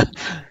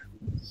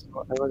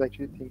 So I was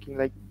actually thinking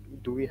like,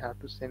 do we have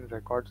to send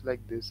records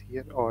like this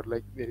here, or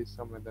like there is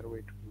some other way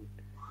to do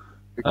it?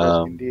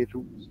 Because in the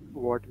rules,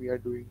 what we are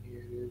doing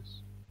here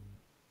is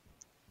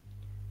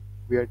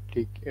we are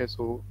taking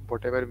so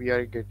whatever we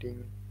are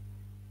getting,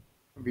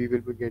 we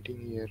will be getting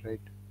here, right?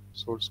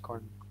 Source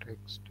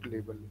context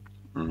labeling.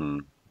 Mm-hmm.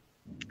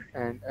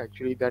 And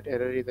actually that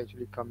error is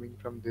actually coming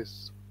from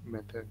this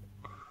method.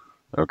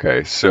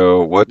 Okay,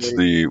 so what's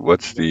the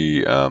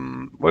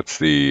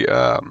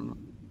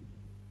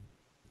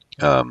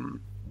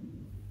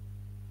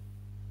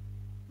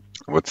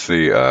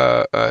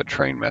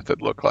train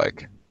method look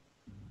like,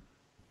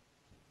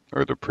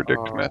 or the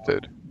predict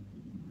method?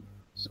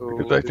 So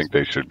Because I think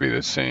they should be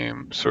the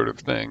same sort of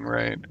thing,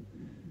 right?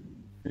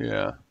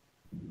 Yeah.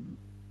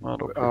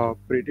 Model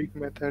predict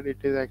method, it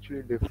is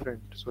actually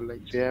different. So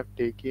like they have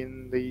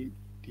taken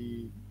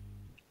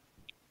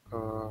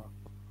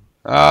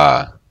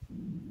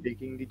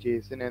taking the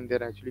JSON and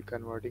they're actually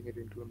converting it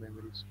into a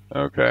memory.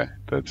 Okay,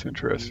 that's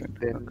interesting.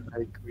 And then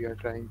like we are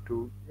trying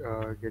to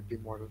get the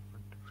model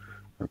front.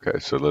 Okay,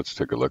 so let's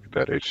take a look at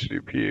that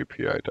HTTP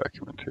API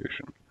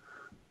documentation.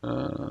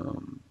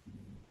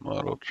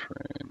 Model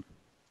train.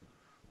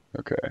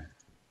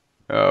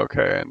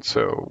 Okay, and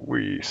so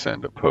we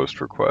send a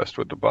post request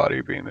with the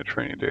body being the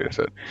training data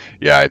set.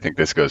 Yeah, I think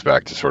this goes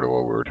back to sort of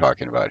what we were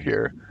talking about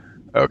here.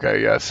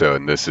 Okay, yeah, so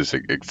and this is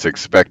it's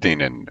expecting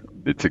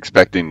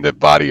the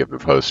body of the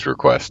post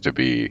request to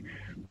be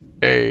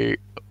a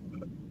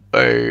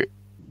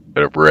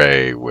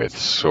array with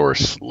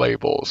source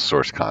labels,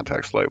 source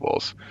context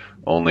labels.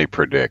 Only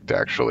predict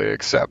actually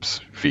accepts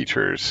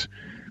features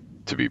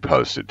to be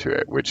posted to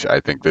it, which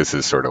I think this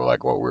is sort of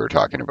like what we were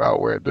talking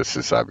about, where this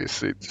is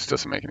obviously just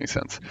doesn't make any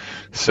sense.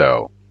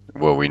 So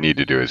what we need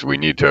to do is we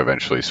need to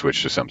eventually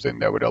switch to something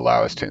that would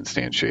allow us to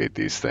instantiate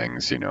these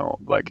things,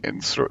 like in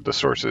the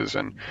sources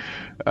and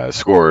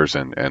scores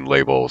and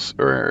labels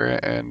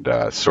and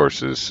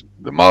sources,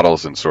 the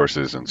models and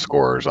sources and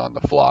scores on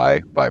the fly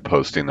by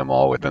posting them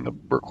all within the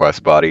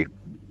request body.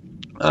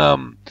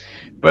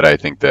 But I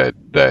think that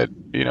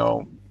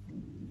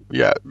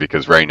yeah,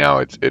 because right now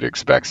it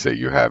expects that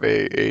you have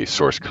a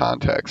source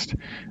context.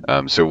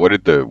 So what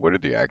did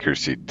the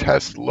accuracy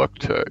test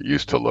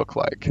used to look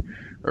like,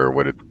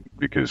 or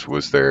because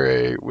was there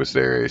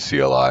a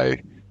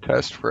CLI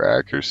test for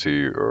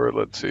accuracy, or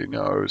let's see,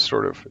 no,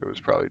 it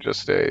was probably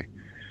just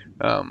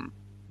um,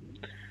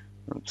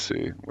 let's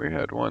see, we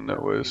had one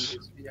that was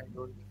Previously, I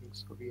don't think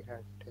so. We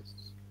had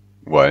tests.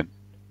 what?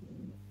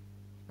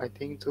 I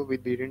think so. We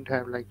didn't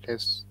have like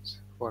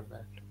tests for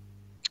that.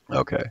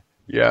 Okay.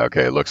 Yeah,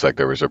 okay. It looks like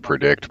there was a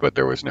predict, but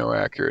there was no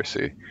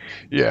accuracy.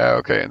 Yeah,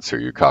 okay. And so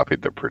you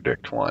copied the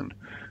predict one.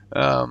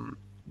 Um,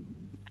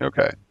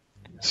 okay.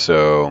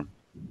 So,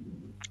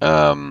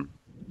 um,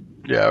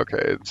 yeah,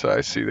 okay. So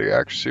I see the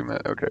accuracy.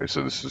 Okay,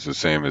 so this is the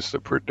same as the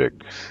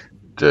predict,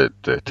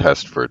 the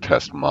test for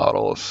test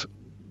models,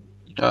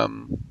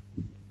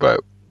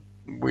 but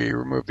we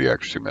removed the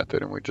accuracy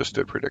method and we just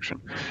did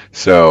prediction.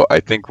 So I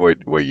think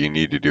what you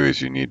need to do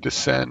is you need to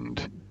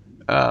send,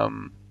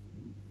 um,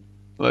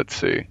 let's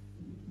see.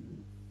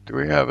 Do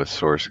we have a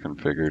source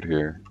configured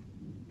here?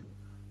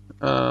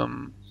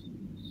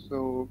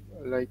 So,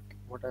 like,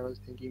 what I was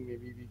thinking,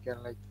 maybe we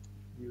can like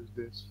use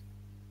this.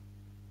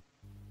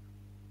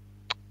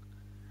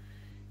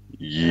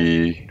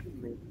 Ye.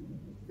 Maybe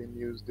then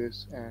use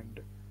this and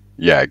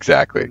Yeah,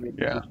 exactly. maybe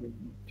Yeah. we can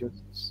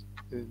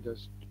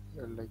just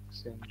like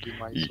send the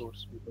my Ye-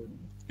 source because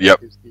Yep.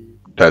 that is the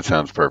That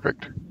sounds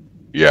perfect.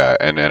 Yeah,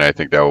 and I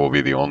think that will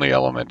be the only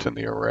element in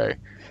the array.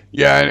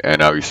 Yeah,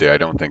 and obviously I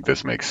don't think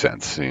this makes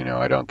sense.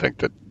 I don't think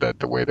that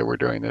the way that we're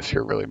doing this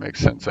here really makes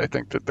sense. I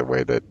think that the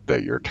way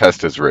that your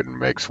test is written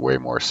makes way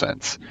more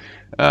sense,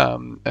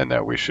 and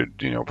that we should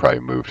probably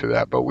move to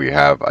that. But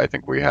I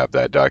think we have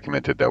that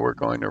documented that we're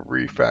going to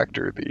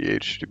refactor the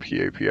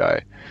HTTP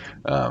API,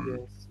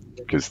 yes,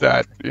 because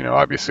that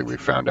obviously we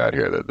found out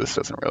here that this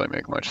doesn't really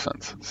make much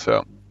sense.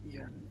 So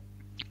yeah.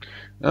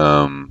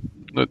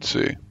 let's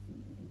see.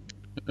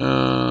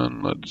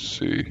 Let's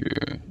see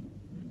here.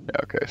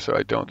 Yeah, okay, so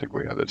I don't think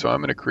we have that. So I'm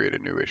going to create a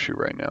new issue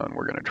right now, and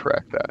we're going to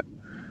track that.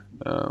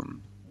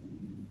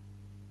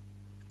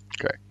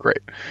 Okay, great.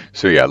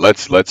 So yeah,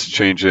 let's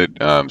change it.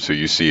 So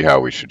you see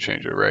how we should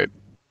change it, right?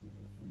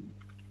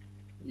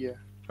 Yeah.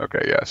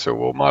 Okay, yeah. So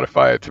we'll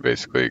modify it to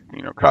basically,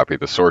 copy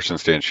the source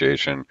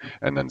instantiation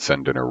and then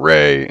send an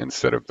array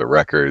instead of the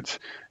records,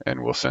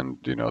 and we'll send,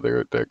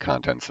 the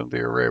contents of the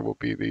array will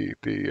be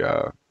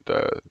the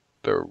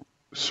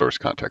source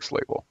context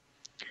label.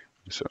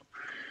 So.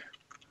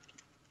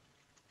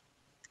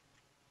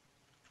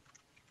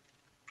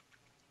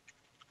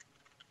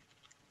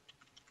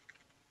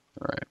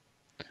 All right,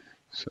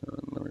 so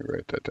let me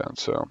write that down.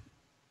 So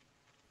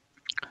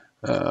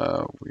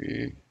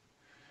we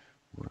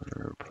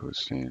were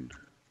posting.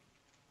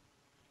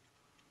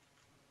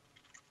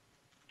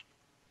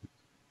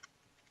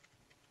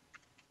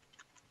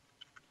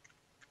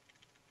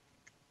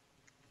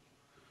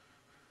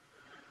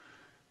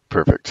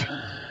 Perfect.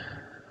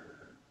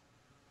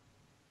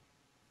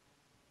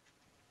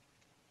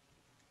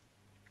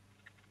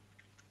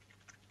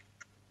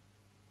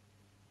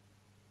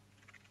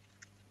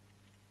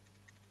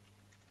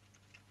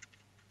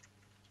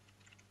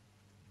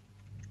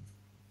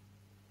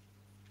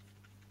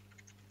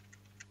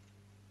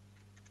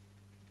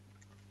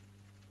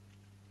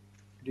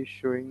 It is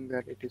showing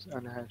that it is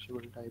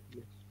unhashable type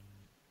list.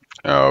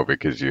 Oh,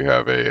 because you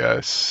have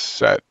a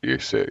set. You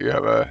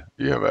have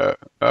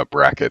a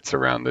brackets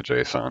around the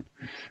JSON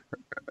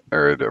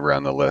or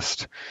around the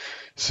list.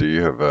 So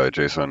you have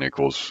JSON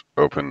equals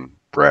open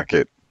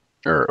bracket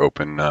or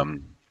open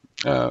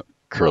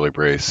curly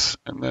brace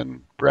and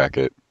then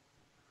bracket.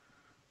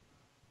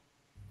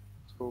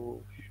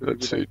 So should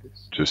Let's we see, like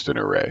this? just an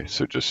array.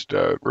 So just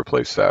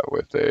replace that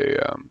with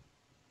a.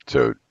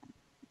 So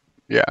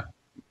yeah,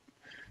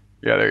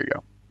 there you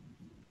go.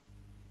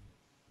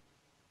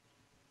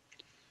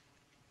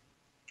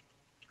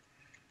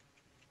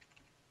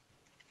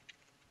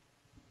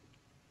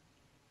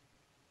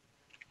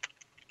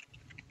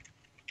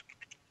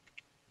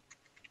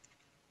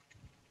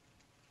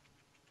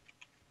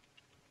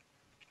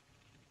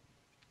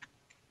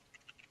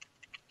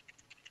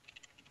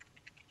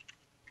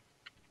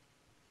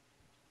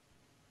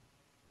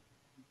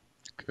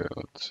 Okay,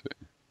 let's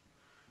see.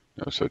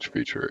 No such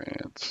feature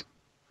ants.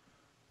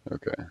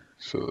 Okay,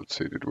 so let's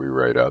see. Did we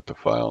write out the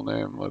file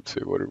name? Let's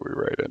see. What did we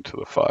write into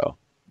the file?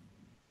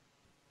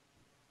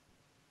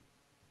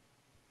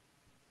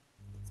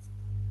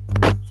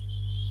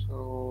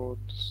 So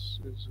this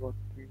is what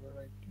we were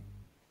writing.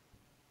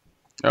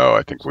 Oh,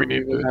 I think So we we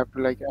need will to. have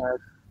to like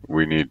add.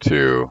 We need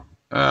to.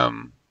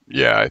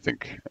 Yeah, I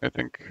think.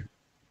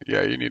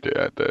 Yeah, you need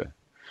to add the.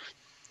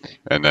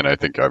 And then I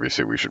think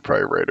obviously we should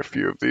probably write a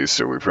few of these.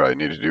 So we probably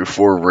need to do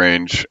for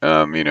range,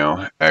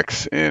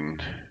 X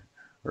in,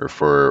 or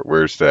for,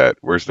 where's that,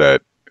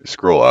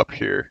 scroll up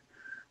here.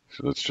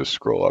 So let's just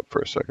scroll up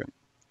for a second.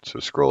 So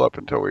scroll up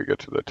until we get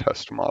to the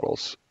test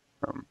models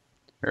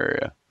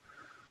area.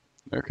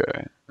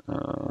 Okay.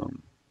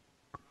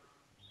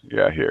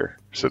 Yeah, here.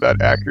 So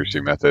that accuracy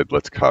method,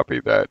 let's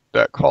copy that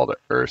call to,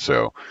 or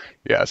so,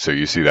 yeah, so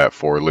you see that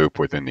for loop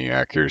within the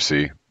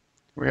accuracy.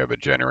 We have a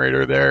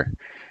generator there,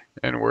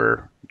 and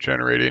we're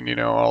generating,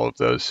 all of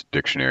those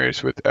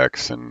dictionaries with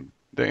X and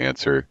the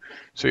answer.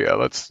 So yeah,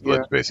 let's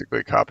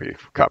basically copy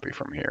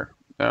from here,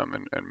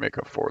 and make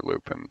a for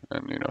loop and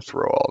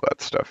throw all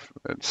that stuff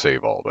and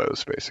save all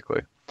those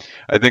basically.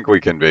 I think we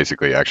can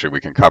basically, actually,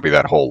 we can copy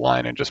that whole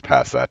line and just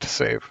pass that to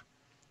save.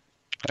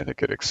 I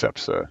think it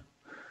accepts a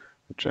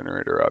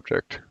generator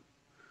object,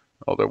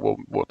 although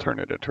we'll turn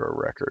it into a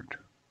record,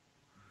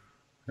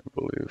 I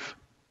believe.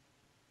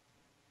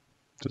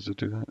 Does it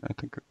do that? I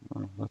think,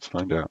 let's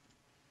find out.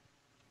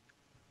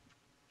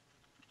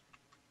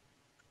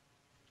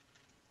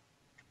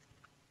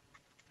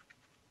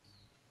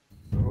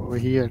 Over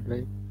here,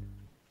 right?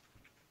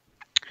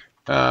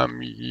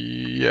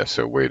 Yeah,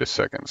 so wait a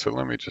second. So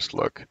let me just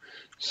look.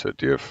 So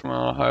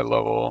DFML high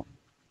level.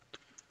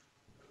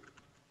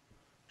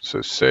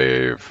 So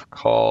save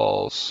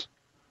calls.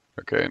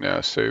 Okay,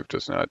 now save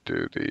does not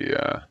do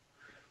the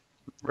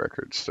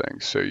records thing.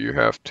 So you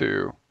have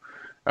to,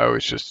 I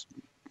was just,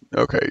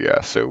 okay,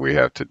 yeah, so we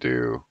have to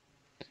do,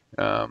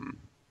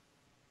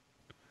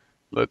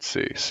 let's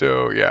see.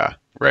 So yeah,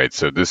 right.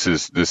 So this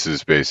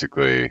is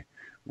basically,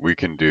 we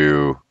can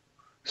do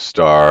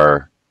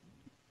star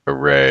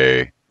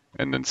array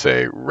and then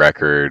say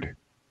record,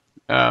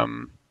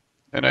 and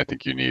I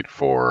think you need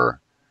for,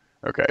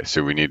 okay,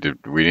 so we need to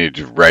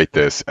write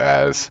this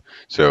as,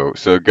 so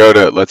go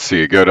to, let's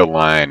see, go to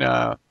line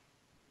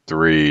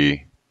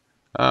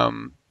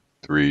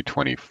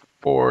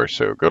 324.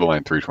 So go to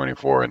line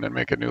 324 and then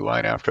make a new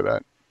line after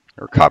that,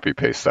 or copy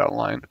paste that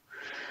line,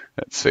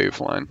 that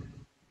save line.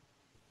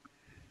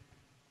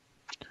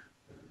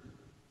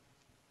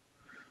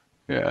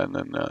 Yeah, and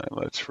then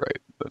let's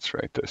write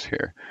this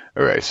here.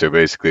 Okay, so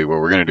basically what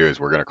we're going to do is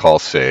we're going to call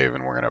save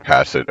and we're going to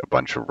pass it a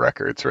bunch of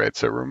records, right?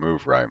 So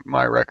remove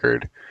my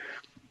record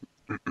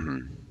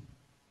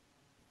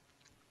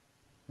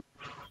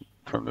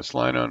from this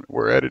line on,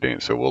 we're editing,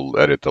 so we'll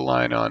edit the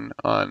line on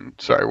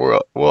sorry,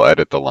 we'll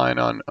edit the line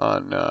on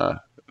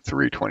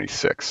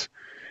 326.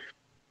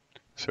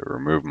 So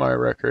remove my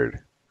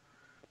record,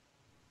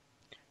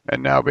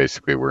 and now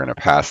basically we're going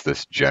to pass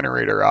this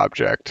generator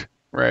object,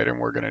 right? And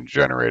we're going to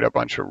generate a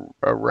bunch of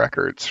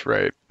records,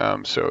 right?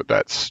 So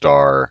that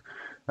star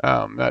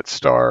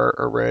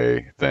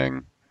array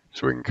thing.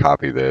 So we can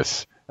copy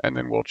this, and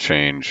then we'll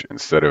change,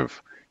 instead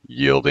of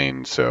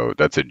yielding, so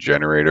that's a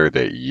generator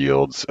that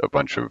yields a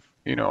bunch of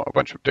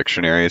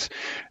dictionaries,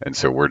 and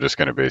so we're just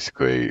going to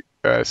basically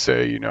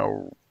say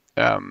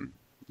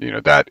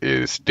that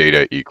is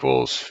data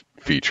equals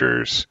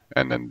features,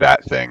 and then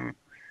that thing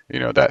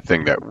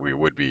that we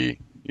would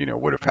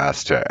have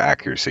passed to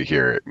accuracy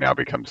here, it now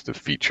becomes the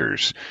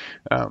features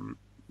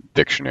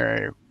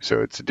dictionary.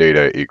 So it's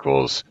data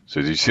equals,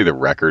 so do you see the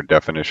record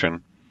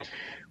definition?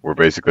 We're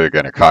basically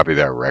going to copy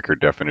that record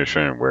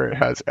definition where it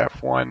has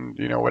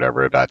F1,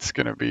 whatever, that's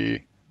going to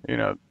be,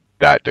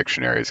 that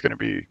dictionary is going to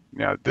be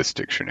now this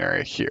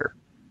dictionary here.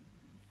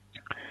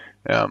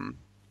 The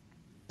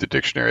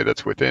dictionary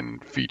that's within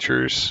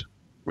features,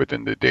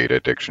 within the data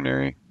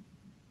dictionary.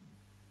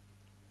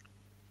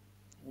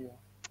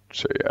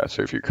 So yeah,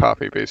 so if you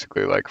copy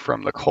basically like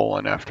from the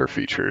colon after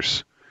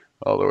features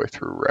all the way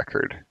through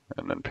record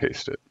and then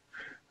paste it.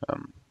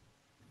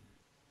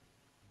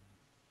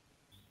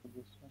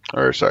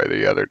 Or sorry,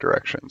 the other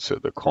direction. So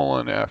the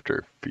colon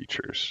after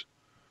features.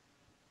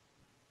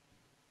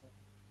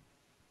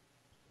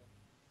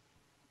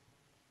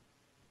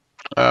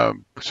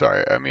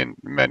 Sorry, I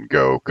meant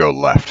go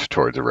left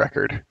towards the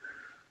record.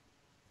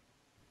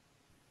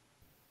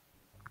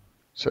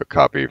 So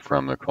copy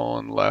from the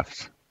colon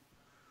left.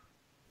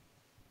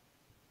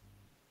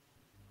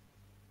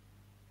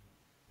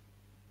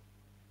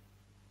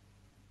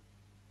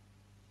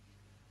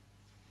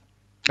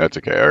 That's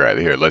okay. All right,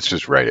 here, let's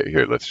just write it.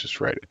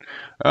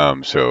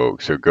 So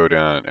go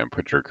down and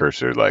put your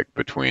cursor like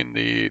between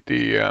the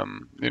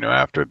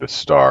after the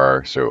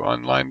star. So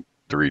on line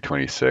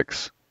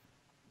 326,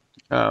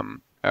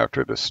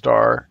 after the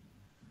star.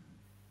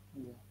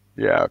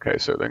 Yeah, okay,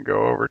 so then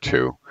go over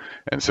 2.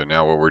 And so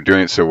now what we're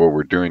doing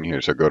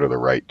here, so go to the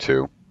right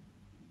 2. All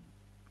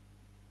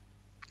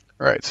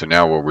right, so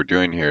now what we're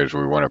doing here is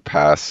we want to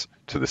pass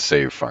to the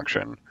save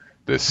function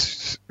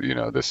these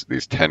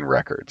 10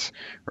 records,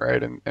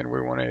 right? And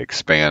we want to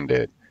expand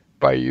it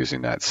by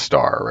using that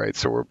star, right?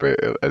 So we're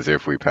as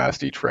if we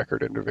passed each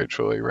record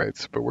individually, right?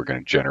 So, but we're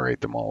going to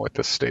generate them all with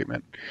this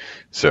statement.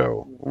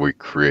 So we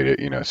create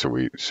it, so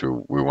we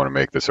want to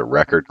make this a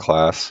record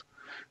class,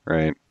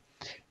 right?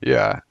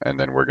 Yeah, and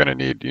then we're going to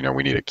need,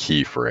 we need a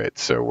key for it.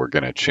 So we're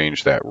going to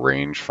change that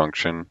range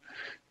function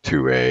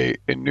to a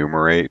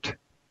enumerate,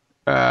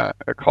 a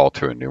call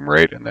to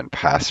enumerate and then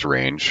pass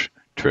range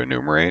to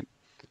enumerate.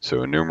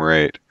 So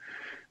enumerate.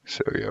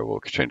 So yeah,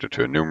 we'll change it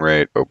to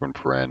enumerate, open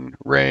paren,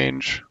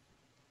 range.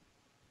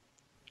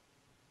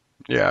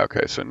 Yeah,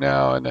 okay, so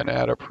now, and then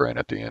add a paren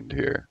at the end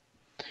here.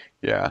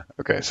 Yeah,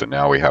 okay, so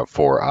now we have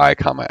for I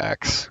comma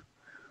x.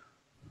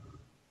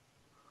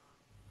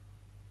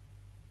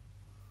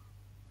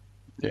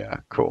 Yeah,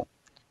 cool.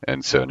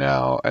 And so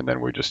now, and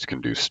then we just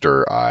can do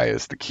stir I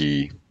as the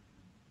key.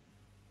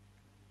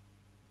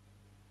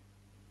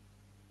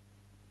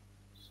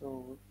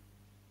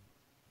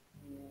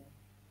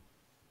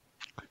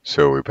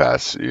 So we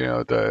pass,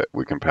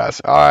 we can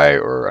pass I,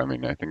 or I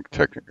mean, I think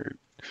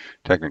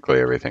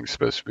technically everything's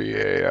supposed to be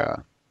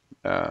a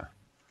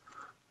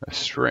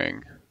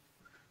string.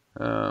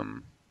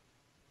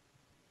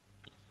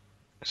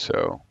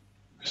 So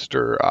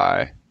stir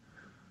I.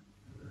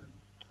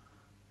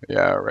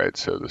 Yeah, right.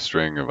 So the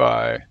string of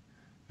I,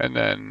 and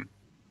then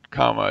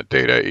comma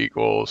data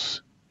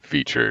equals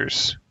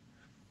features,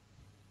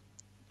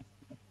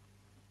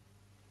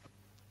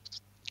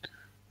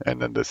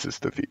 and then this is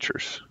the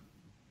features.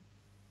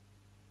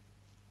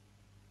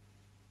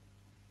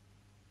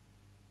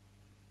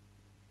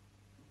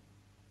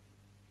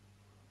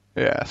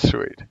 Yeah,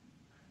 sweet.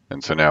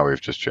 And so now we've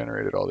just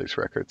generated all these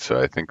records. So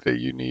I think that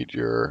you need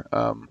your,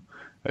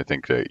 I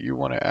think that you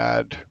want to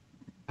add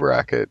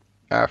bracket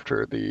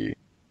after the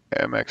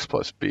mx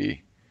plus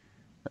b.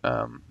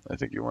 I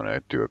think you want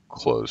to do a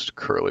closed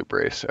curly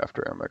brace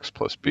after mx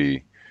plus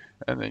b,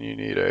 and then you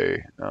need a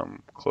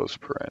closed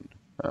paren.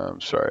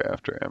 Sorry,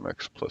 after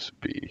mx plus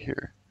b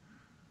here.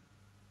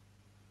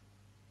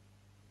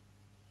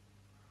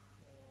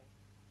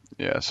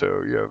 Yeah,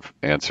 so you have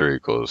answer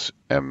equals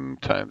m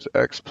times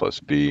x plus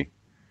b,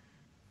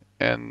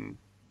 and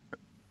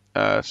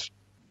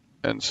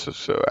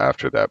so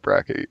after that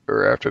bracket,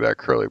 or after that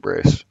curly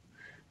brace,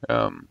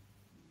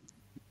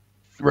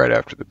 right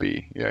after the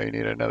b, yeah, you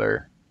need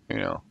another,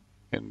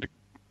 in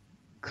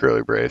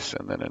curly brace,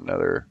 and then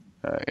another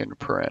in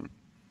paren,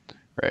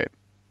 right?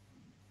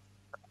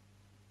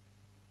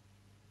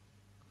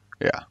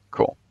 Yeah,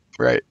 cool.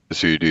 Right.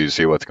 So you do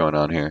see what's going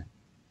on here?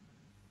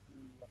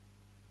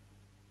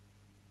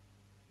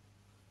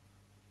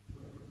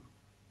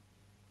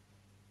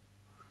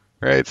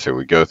 Right. So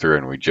we go through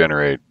and we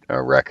generate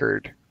a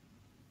record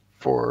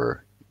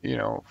for,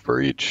 for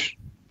each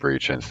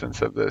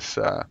instance of this,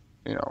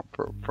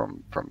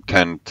 from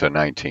 10 to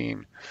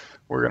 19.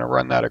 We're going to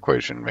run that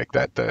equation, make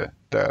that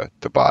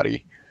the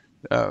body.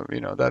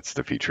 That's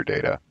the feature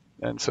data.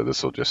 And so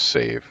this will just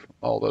save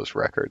all those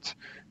records.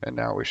 And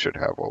now we should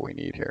have what we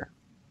need here.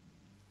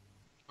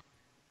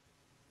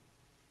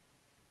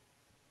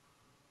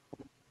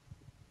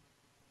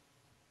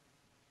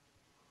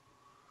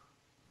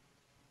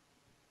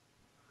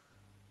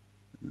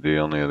 The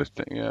only other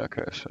thing, yeah,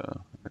 okay,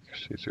 so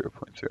accuracy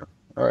 0.0.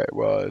 All right,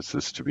 well, is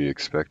this to be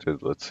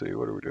expected? Let's see,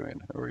 what are we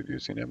doing? Are we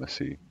using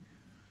MSE?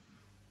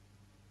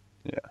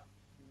 Yeah,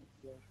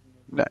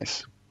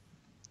 nice.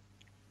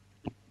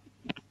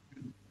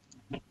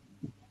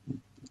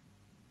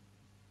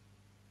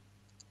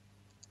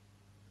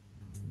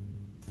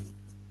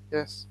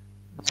 Yes.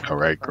 All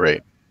right,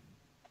 great.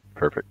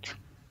 Perfect.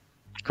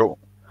 Cool.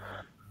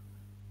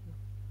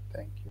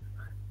 Thank you.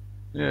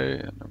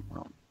 Yeah, no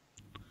problem.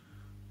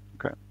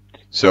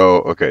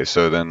 Okay.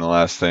 So then the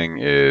last thing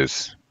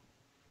is,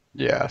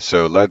 yeah,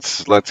 so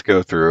let's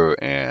go through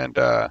and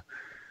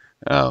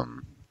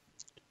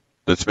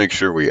let's make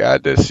sure we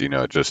add this,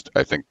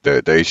 I think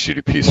the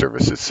HTTP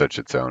service is such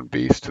its own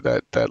beast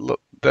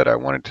that I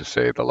wanted to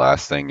say the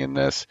last thing in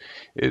this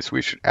is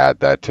we should add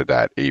that to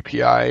that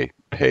API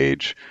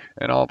page,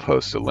 and I'll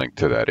post a link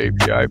to that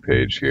API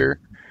page here.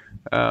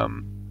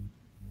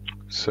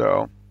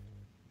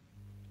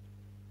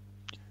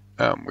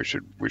 We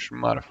should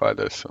modify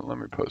this. So let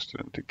me post it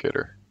into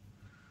Gitter.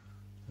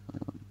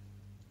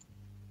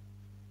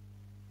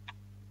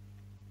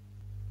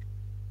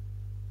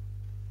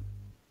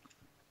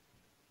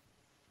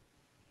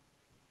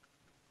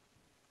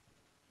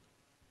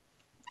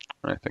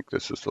 I think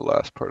this is the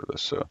last part of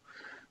this. So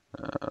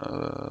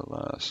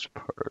last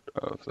part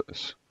of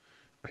this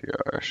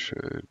PR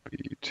should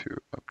be to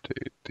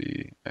update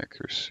the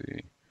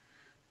accuracy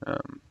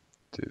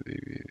to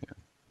the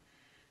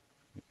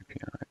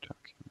API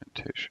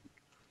documentation.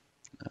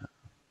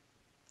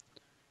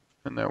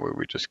 And that way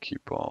we just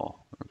keep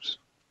all,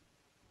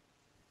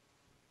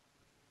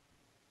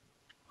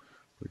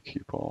 we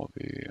keep all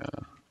the,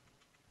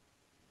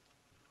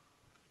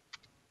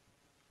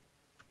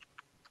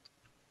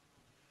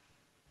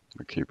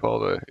 we keep all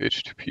the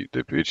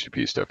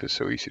HTTP stuff is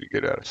so easy to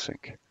get out of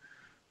sync.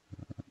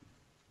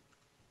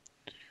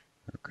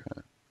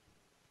 Okay.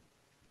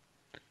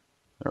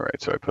 All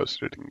right, so I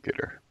posted it in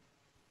Gitter.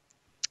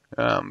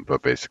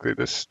 But basically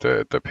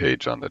the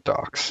page on the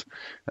docs,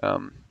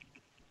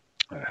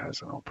 it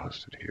has it all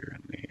posted here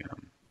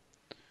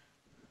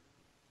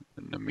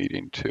in the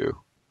meeting too.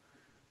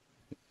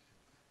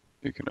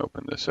 You can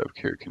open this up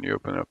here. Can you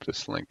open up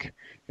this link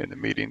in the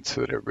meeting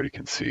so that everybody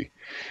can see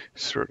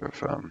sort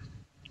of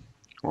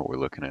what we're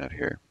looking at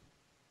here?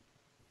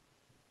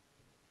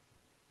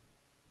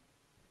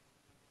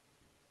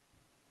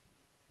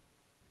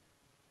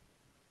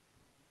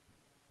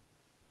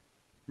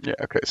 Yeah.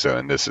 Okay. So,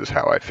 and this is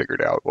how I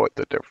figured out what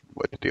the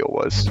deal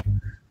was.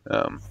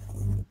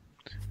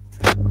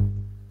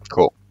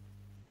 Cool.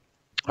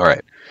 All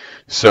right.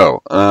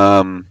 So,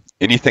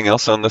 anything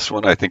else on this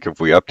one? I think if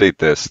we update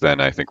this,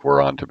 then I think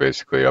we're on to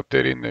basically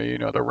updating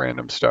the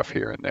random stuff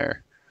here and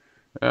there.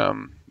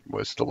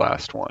 Was the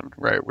last one,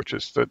 right? Which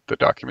is the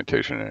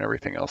documentation and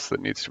everything else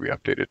that needs to be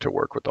updated to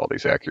work with all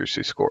these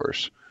accuracy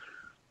scores.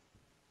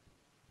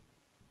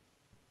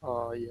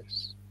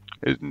 Yes.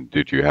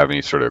 Did you have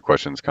any sort of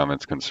questions,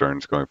 comments,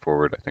 concerns going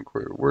forward? I think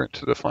we're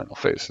into the final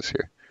phases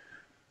here.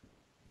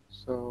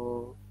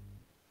 So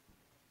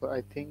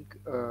I think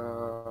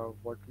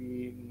what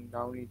we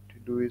now need to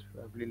do is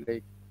probably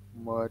like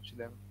merge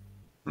them.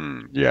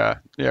 Yeah,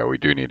 we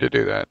do need to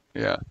do that.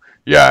 Yeah.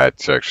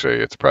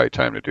 It's probably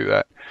time to do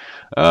that.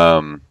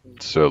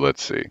 So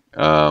let's see.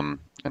 And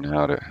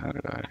how did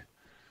I?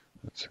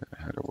 Let's see.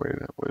 I had a way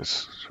that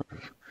was sort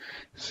of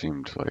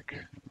seemed like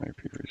it might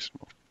be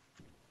reasonable.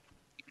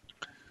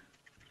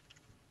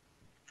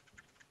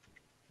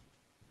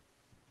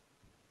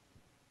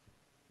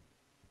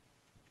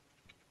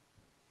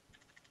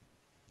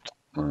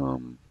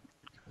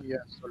 Yeah,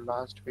 so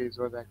last phase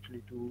was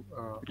actually to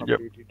Yep.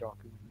 update the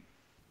document.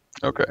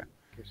 Okay. Okay.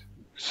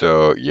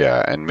 So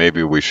yeah, and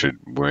maybe we should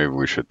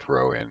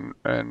throw in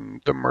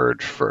the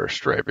merge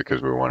first, right? Because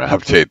we want to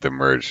update the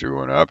merge. We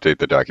want to update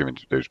the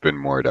document. There's been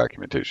more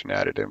documentation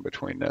added in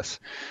between this.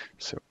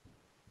 So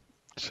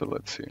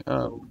let's see.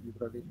 So we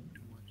probably need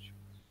too much.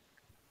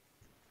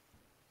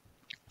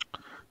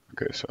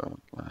 Okay, so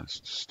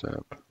last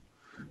step,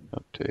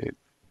 update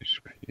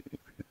HP.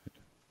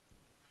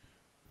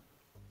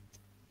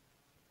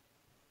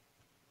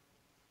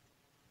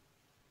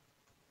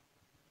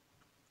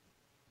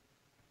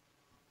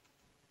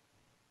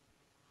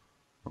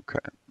 Okay.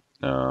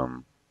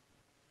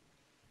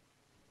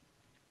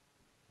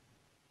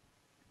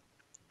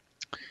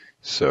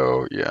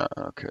 So yeah,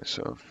 okay,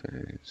 so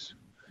phase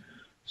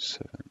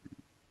 7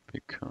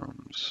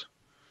 becomes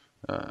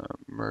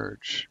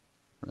merge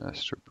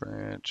master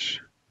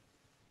branch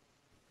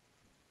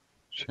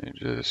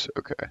changes.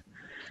 Okay.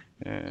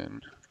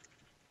 And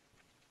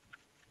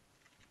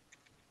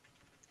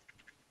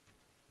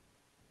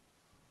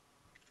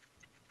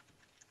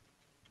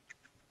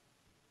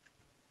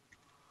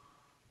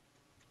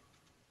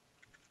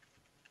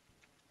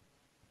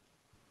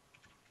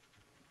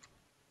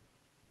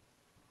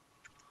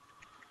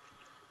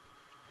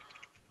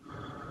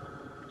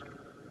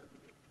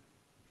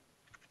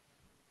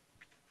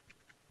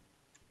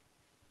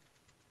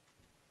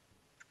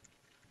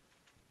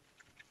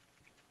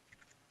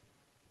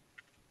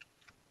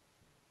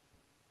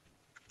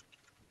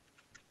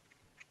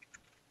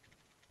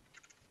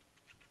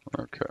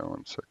okay,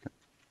 1 second.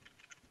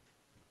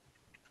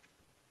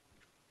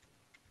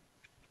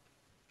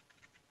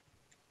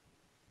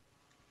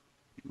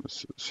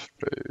 This is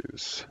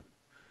phase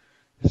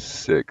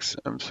 6.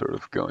 I'm sort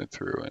of going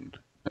through and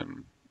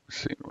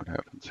seeing what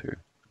happens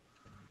here.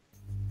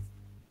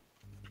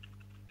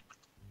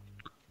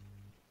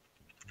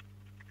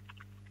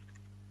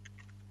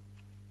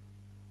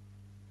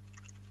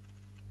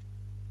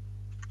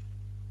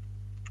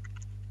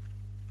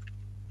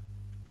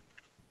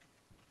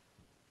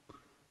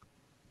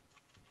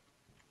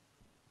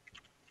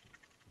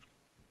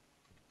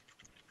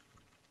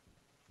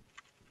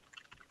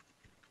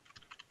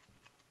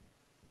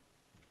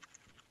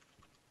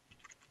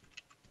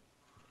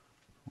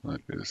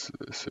 What is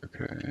this?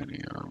 Okay,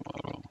 NER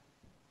model.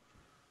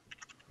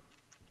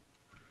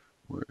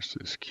 Where's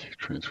this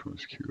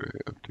transforms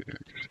QA update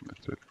accuracy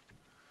method?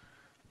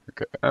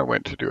 Okay, I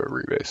went to do a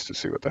rebase to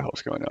see what the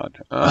hell's going on.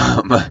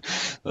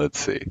 Let's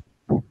see.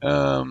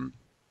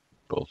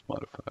 Both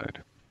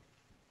modified,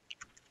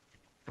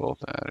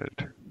 both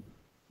added.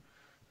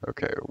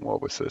 Okay,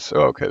 what was this?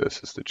 Oh, okay,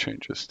 this is the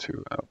changes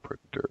to output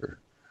dir.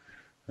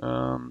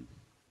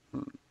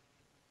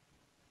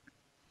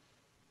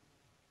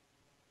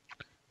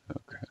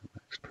 Okay,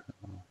 max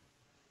panel.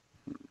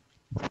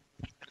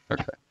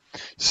 Okay.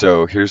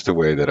 So here's the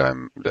way that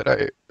I'm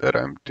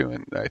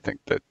doing. I think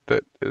that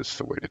is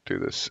the way to do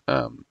this.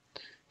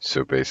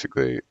 So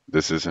basically,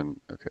 this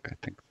isn't okay. I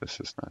think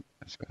this is not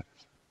as bad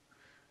as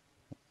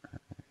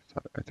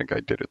I think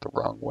I did it the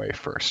wrong way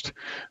first.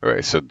 All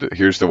right. So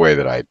here's the way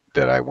that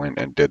I went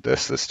and did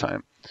this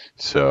time.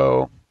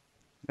 So,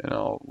 and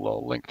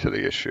I'll link to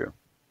the issue.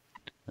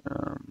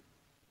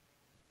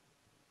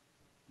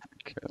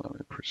 Okay, let me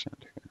present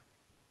here.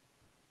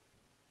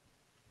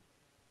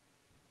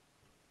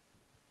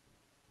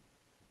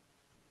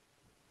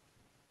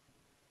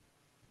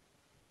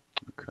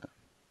 Okay.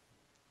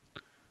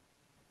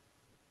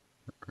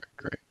 All right,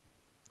 great.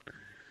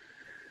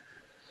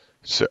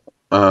 So,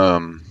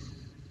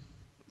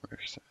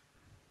 where's that?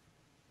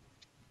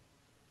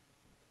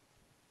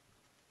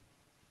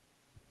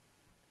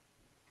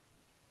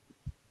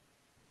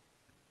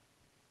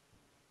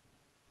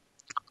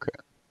 Okay.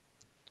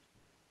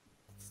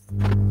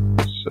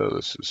 So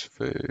this is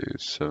phase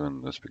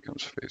 7. This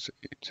becomes phase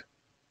 8.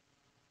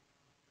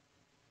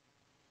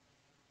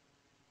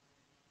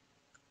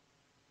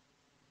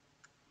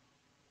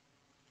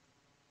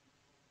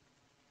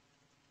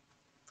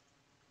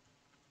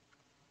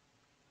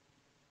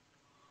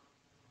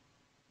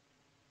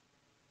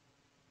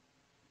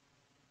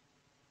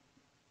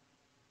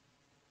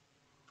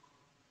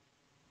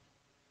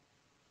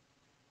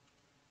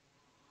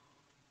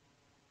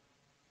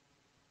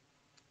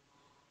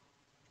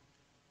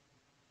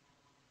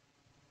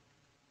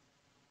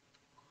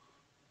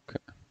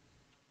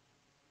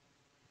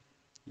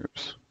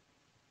 Oops.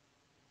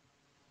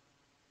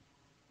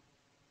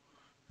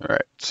 All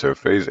right, so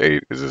phase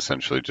 8 is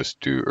essentially just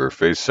do, or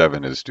phase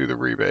 7 is do the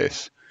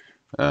rebase.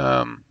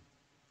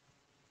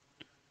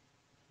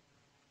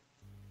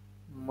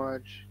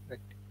 Merge, like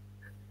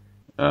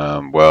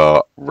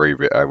Well,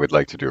 I would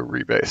like to do a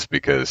rebase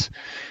because,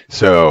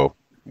 so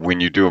when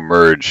you do a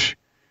merge,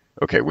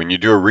 okay, when you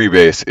do a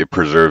rebase, it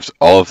preserves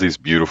all of these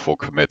beautiful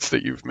commits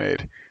that you've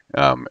made,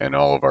 and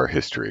all of our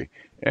history.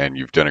 And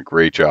you've done a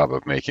great job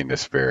of making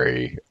this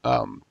very,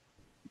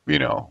 you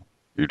know,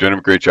 you've done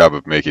a great job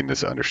of making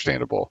this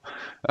understandable,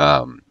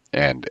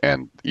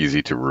 and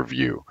easy to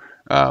review.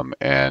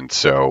 And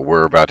so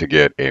we're about to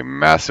get a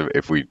massive.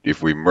 If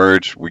we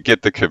merge, we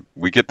get the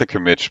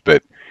commits,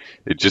 but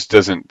it just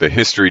doesn't. The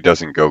history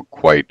doesn't go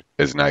quite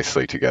as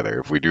nicely together.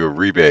 If we do a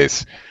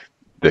rebase,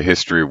 the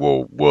history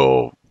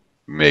will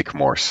make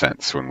more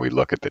sense when we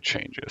look at the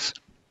changes.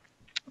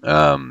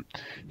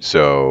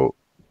 So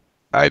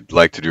I'd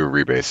like to do a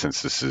rebase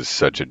since this is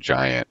such a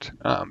giant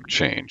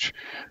change.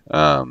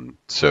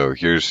 So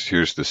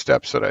here's the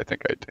steps that I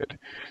think I did.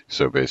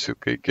 So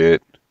basically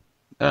get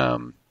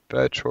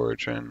batch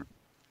origin.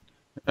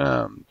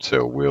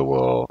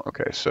 So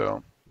okay,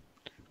 so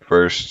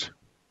first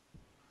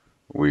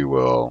we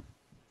will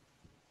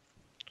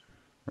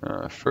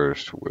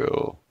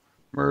we'll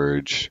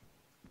merge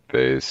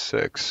phase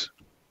 6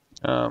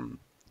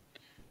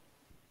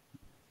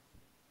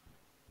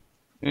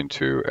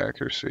 into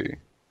accuracy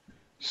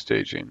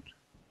staging.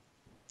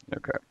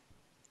 Okay.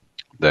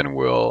 Then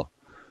we'll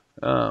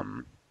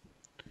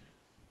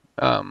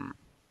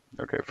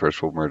okay,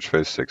 first we'll merge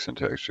phase 6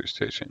 into accuracy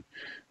staging.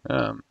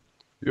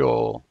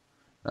 You'll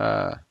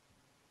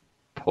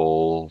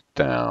pull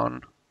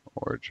down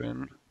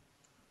origin.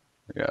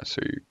 Yeah,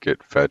 so you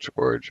get fetch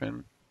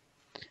origin,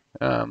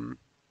 and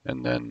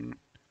then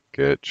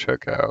get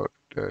checkout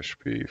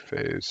 -p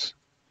phase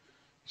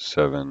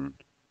 7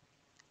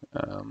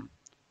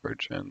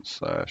 origin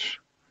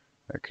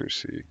 /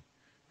 accuracy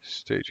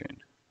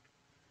staging.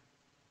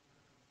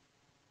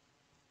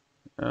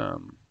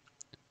 And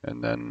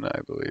then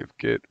I believe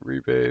get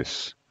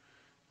rebase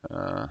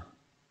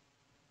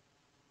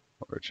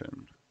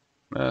origin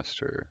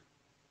master.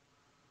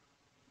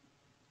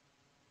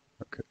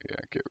 Okay,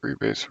 yeah, get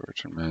rebase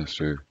origin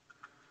master.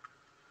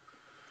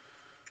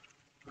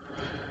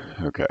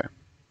 Okay.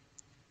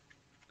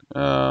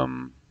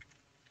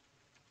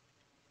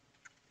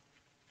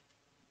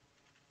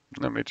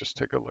 Let me just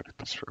take a look at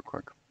this real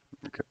quick.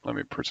 Okay, let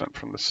me present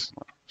from this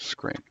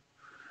screen.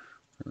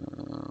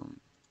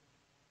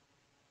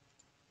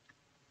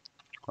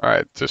 All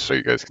right, just so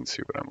you guys can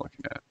see what I'm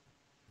looking at.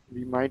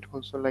 we might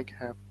also like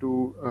have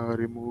to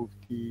remove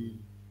the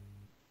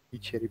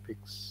cherry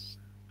picks.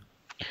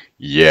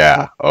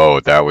 Yeah. Oh,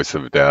 that was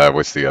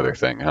the other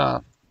thing,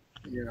 huh?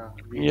 Yeah.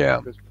 Yeah.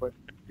 Because for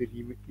the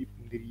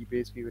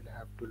rebase, we will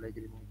have to like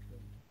remove them.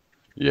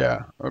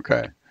 Yeah.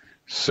 Okay.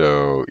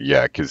 So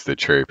yeah, because the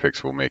cherry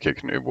picks will make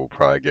it. It will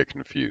probably get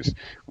confused.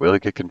 Will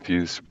it get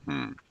confused?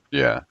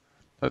 Yeah.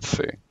 Let's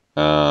see.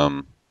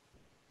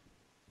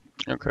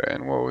 Okay.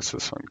 And what was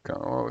this one?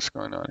 What was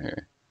going on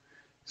here?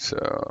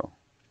 So.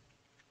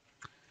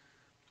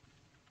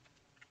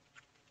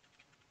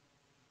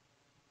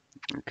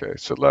 Okay.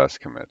 So last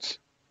commits.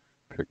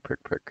 Pick.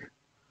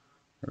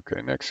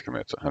 Okay. Next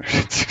commits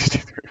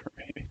 163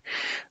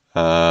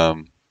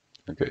 remaining.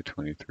 Okay.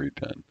 23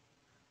 done.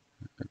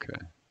 Okay.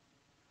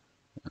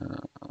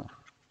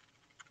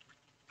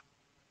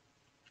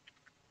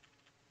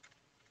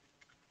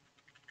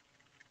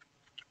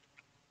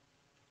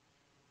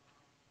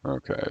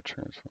 Okay,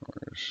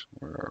 transformers.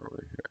 Where are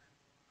we here?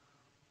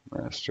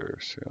 Master,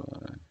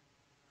 CLI,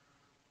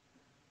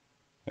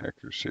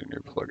 accuracy, new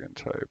plugin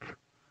type.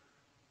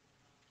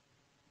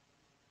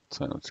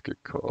 Silence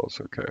get calls.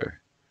 Okay.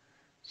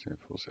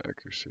 Samples,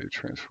 accuracy,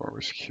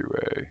 transformers,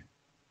 QA.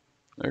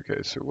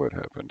 Okay, so what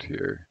happened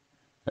here?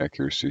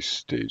 Accuracy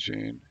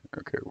staging.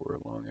 Okay, we're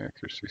along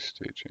accuracy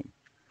staging.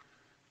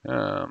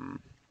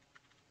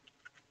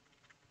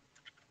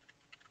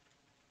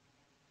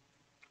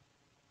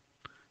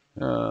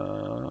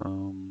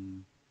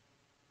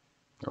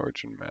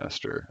 Origin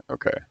master.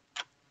 Okay.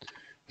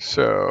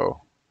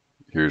 So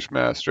here's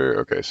master.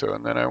 Okay, so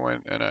and then I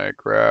went and I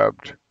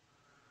grabbed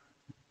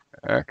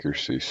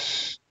accuracy.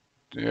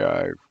 Yeah,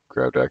 I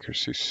grabbed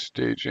accuracy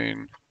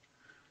staging.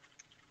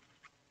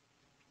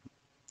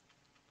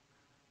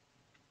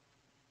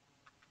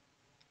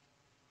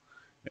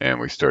 And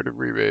we started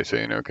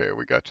rebasing. Okay,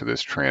 we got to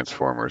this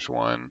transformers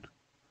one.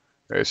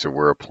 Okay, so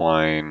we're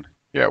applying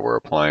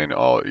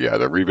all,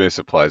 the rebase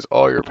applies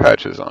all your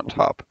patches on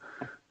top.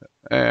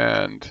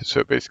 And so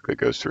it basically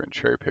goes through and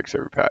cherry picks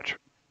every patch.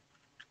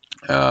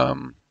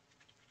 And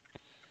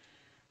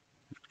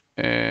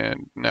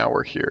now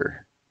we're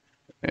here.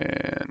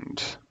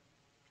 And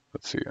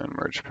let's see,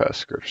 unmerge past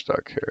script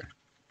stock here.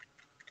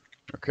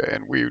 Okay,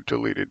 and we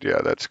deleted,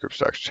 that script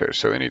stock's chair.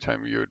 So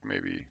anytime you would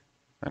maybe,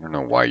 I don't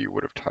know why you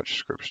would have touched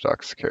script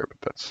stock's care,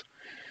 but that's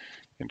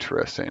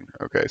interesting.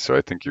 Okay, so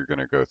I think you're going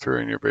to go through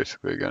and you're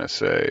basically going to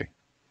say,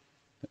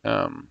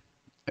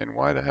 And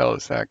why the hell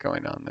is that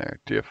going on there?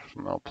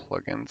 DFML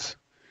plugins,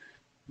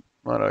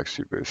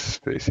 ModXGBoost,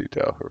 Spacey,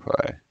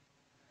 Delphi,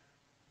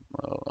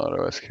 Model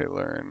Auto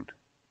sklearn.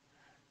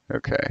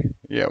 Okay,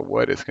 yeah,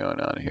 what is going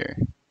on here?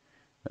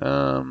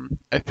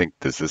 I think,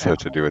 does this have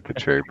to do with the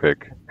cherry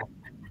pick?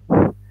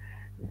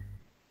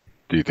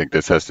 Do you think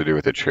this has to do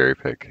with the cherry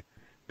pick?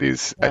 I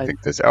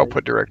think this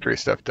output directory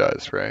stuff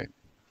does, right?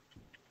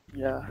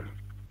 Yeah.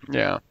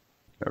 Yeah,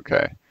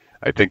 okay.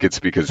 I think it's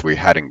because we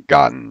hadn't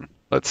gotten,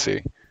 let's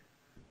see.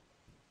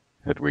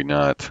 Had we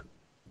not?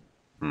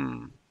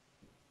 I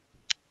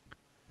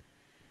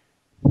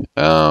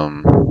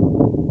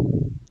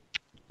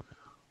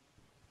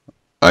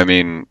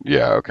mean,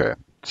 yeah, okay.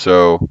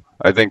 So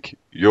I think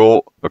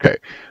okay,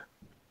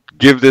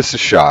 give this a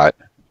shot.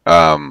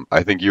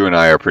 I think you and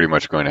I are pretty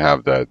much going to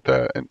have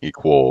an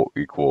equally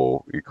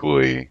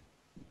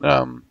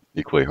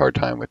hard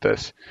time with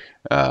this.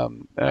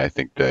 And I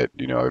think that,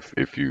 you know,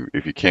 if you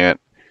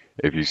get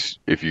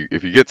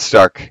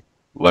stuck,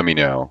 let me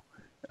know.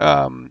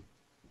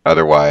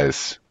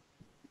 Otherwise,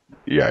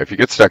 yeah, if you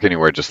get stuck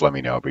anywhere, just let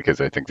me know,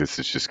 because I think this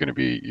is just going to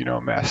be, you know,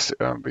 a mess,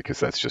 because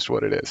that's just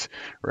what it is,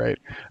 right?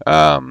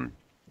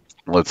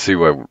 Let's see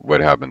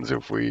what happens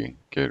if we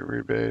get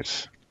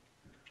rebase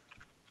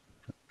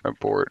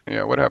abort.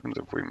 Yeah, what happens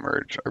if we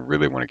merge? I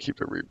really want to keep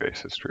the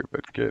rebase history,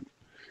 but get,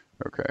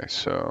 okay,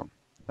 so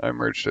I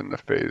merged in the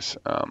phase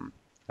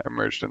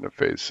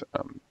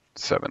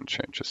 7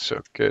 changes,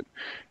 so git,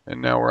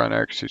 and now we're on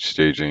XC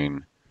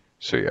staging.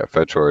 So yeah,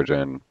 fetch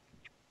origin,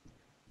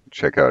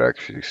 check out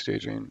XC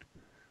staging,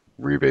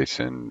 rebase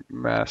in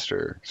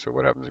master. So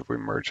what happens if we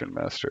merge in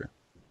master?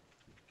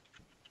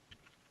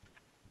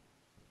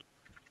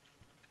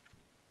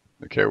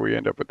 Okay, we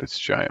end up with this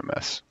giant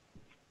mess.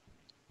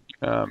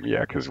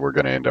 Yeah, because we're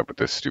going to end up with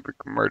this stupid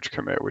merge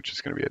commit, which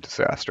is going to be a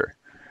disaster.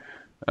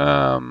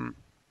 So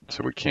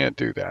we can't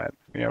do that.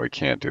 Yeah, we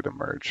can't do the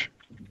merge.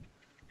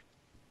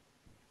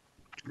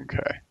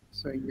 Okay.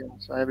 So yeah,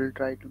 so I will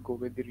try to go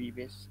with the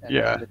rebase, and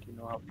Yeah. I'll let you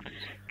know how it is.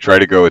 Try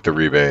to go with the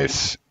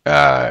rebase.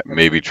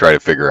 Maybe try to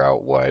figure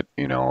out what,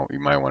 you know, you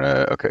might want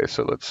to, okay,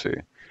 so let's see.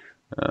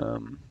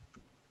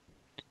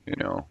 You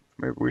know,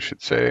 maybe we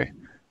should say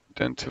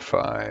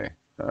identify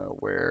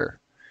where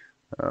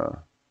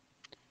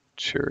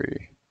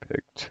cherry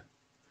picked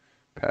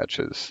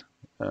patches.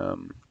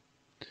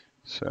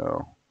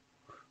 So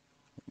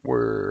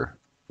we're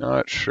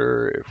not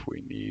sure if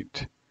we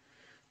need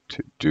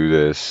to do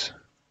this,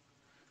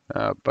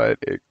 but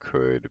it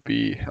could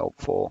be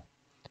helpful.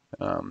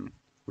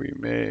 We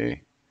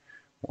may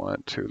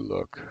want to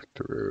look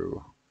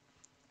through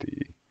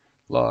the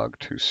log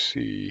to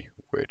see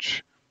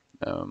which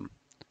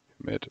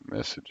commit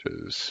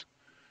messages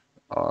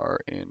are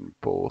in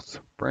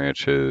both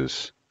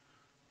branches.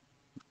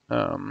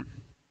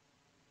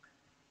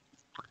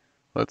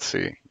 Let's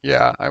see.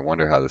 Yeah, I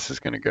wonder how this is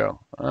going to go.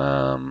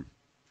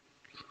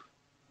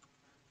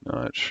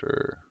 Not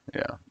sure.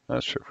 Yeah,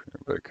 not sure,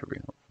 but it could be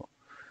helpful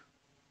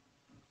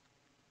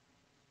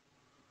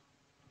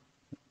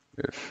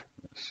if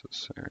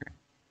necessary.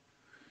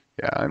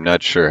 Yeah, I'm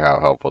not sure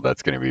how helpful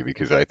that's going to be,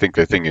 because I think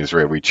the thing is,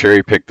 right, we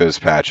cherry pick those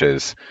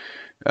patches.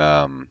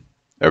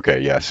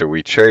 Okay, yeah, so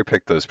we cherry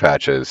pick those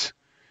patches,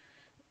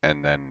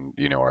 and then,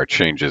 you know, our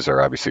changes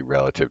are obviously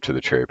relative to the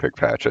cherry pick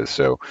patches.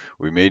 So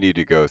we may need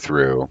to go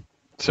through.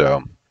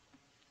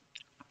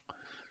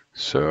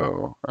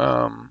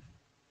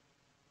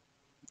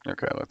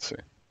 Okay, let's see.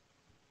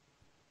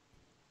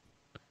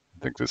 I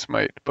think this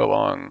might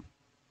belong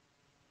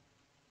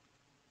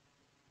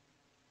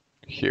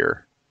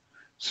here.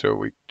 So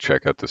we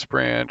check out this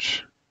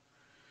branch.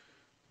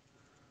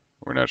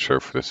 We're not sure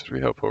if this would be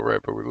helpful, right?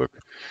 But we look,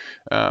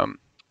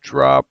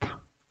 drop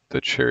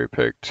the cherry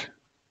picked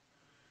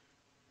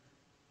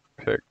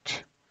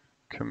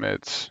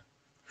commits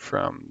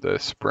from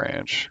this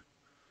branch,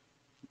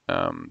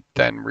 then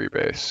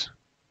rebase.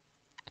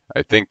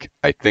 I think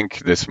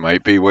this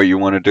might be what you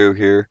want to do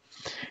here,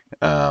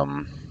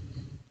 because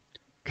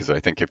I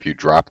think if you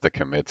drop the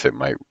commits, it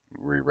might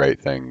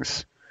rewrite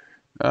things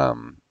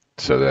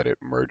so that it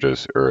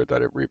merges, or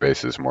that it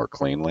rebases more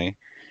cleanly.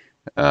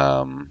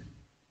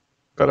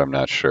 But I'm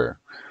not sure.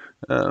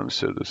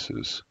 So this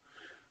is.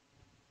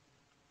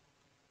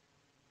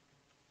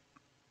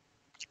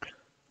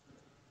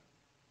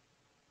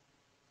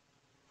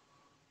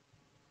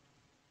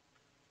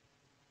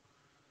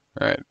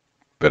 All right,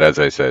 but as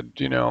I said,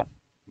 you know,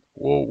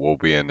 we'll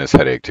be in this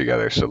headache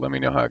together. So let me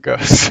know how it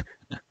goes.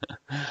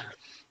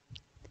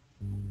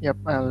 Yep,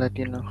 I'll let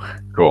you know.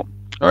 Cool.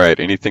 All right.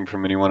 Anything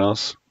from anyone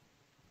else?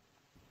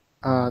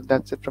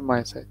 That's it from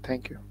my side.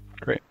 Thank you.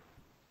 Great.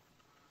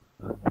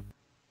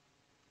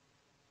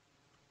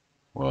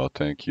 Well,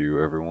 thank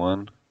you,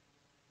 everyone.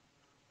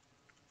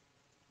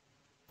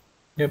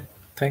 Yep.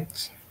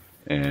 Thanks.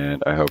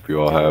 And I hope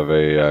you all have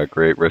a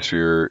great rest of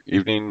your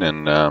evening,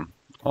 and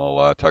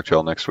I'll talk to you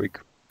all next week.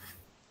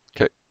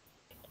 Okay.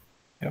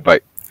 Yep.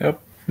 Bye.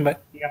 Yep. Bye.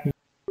 Yeah. Bye.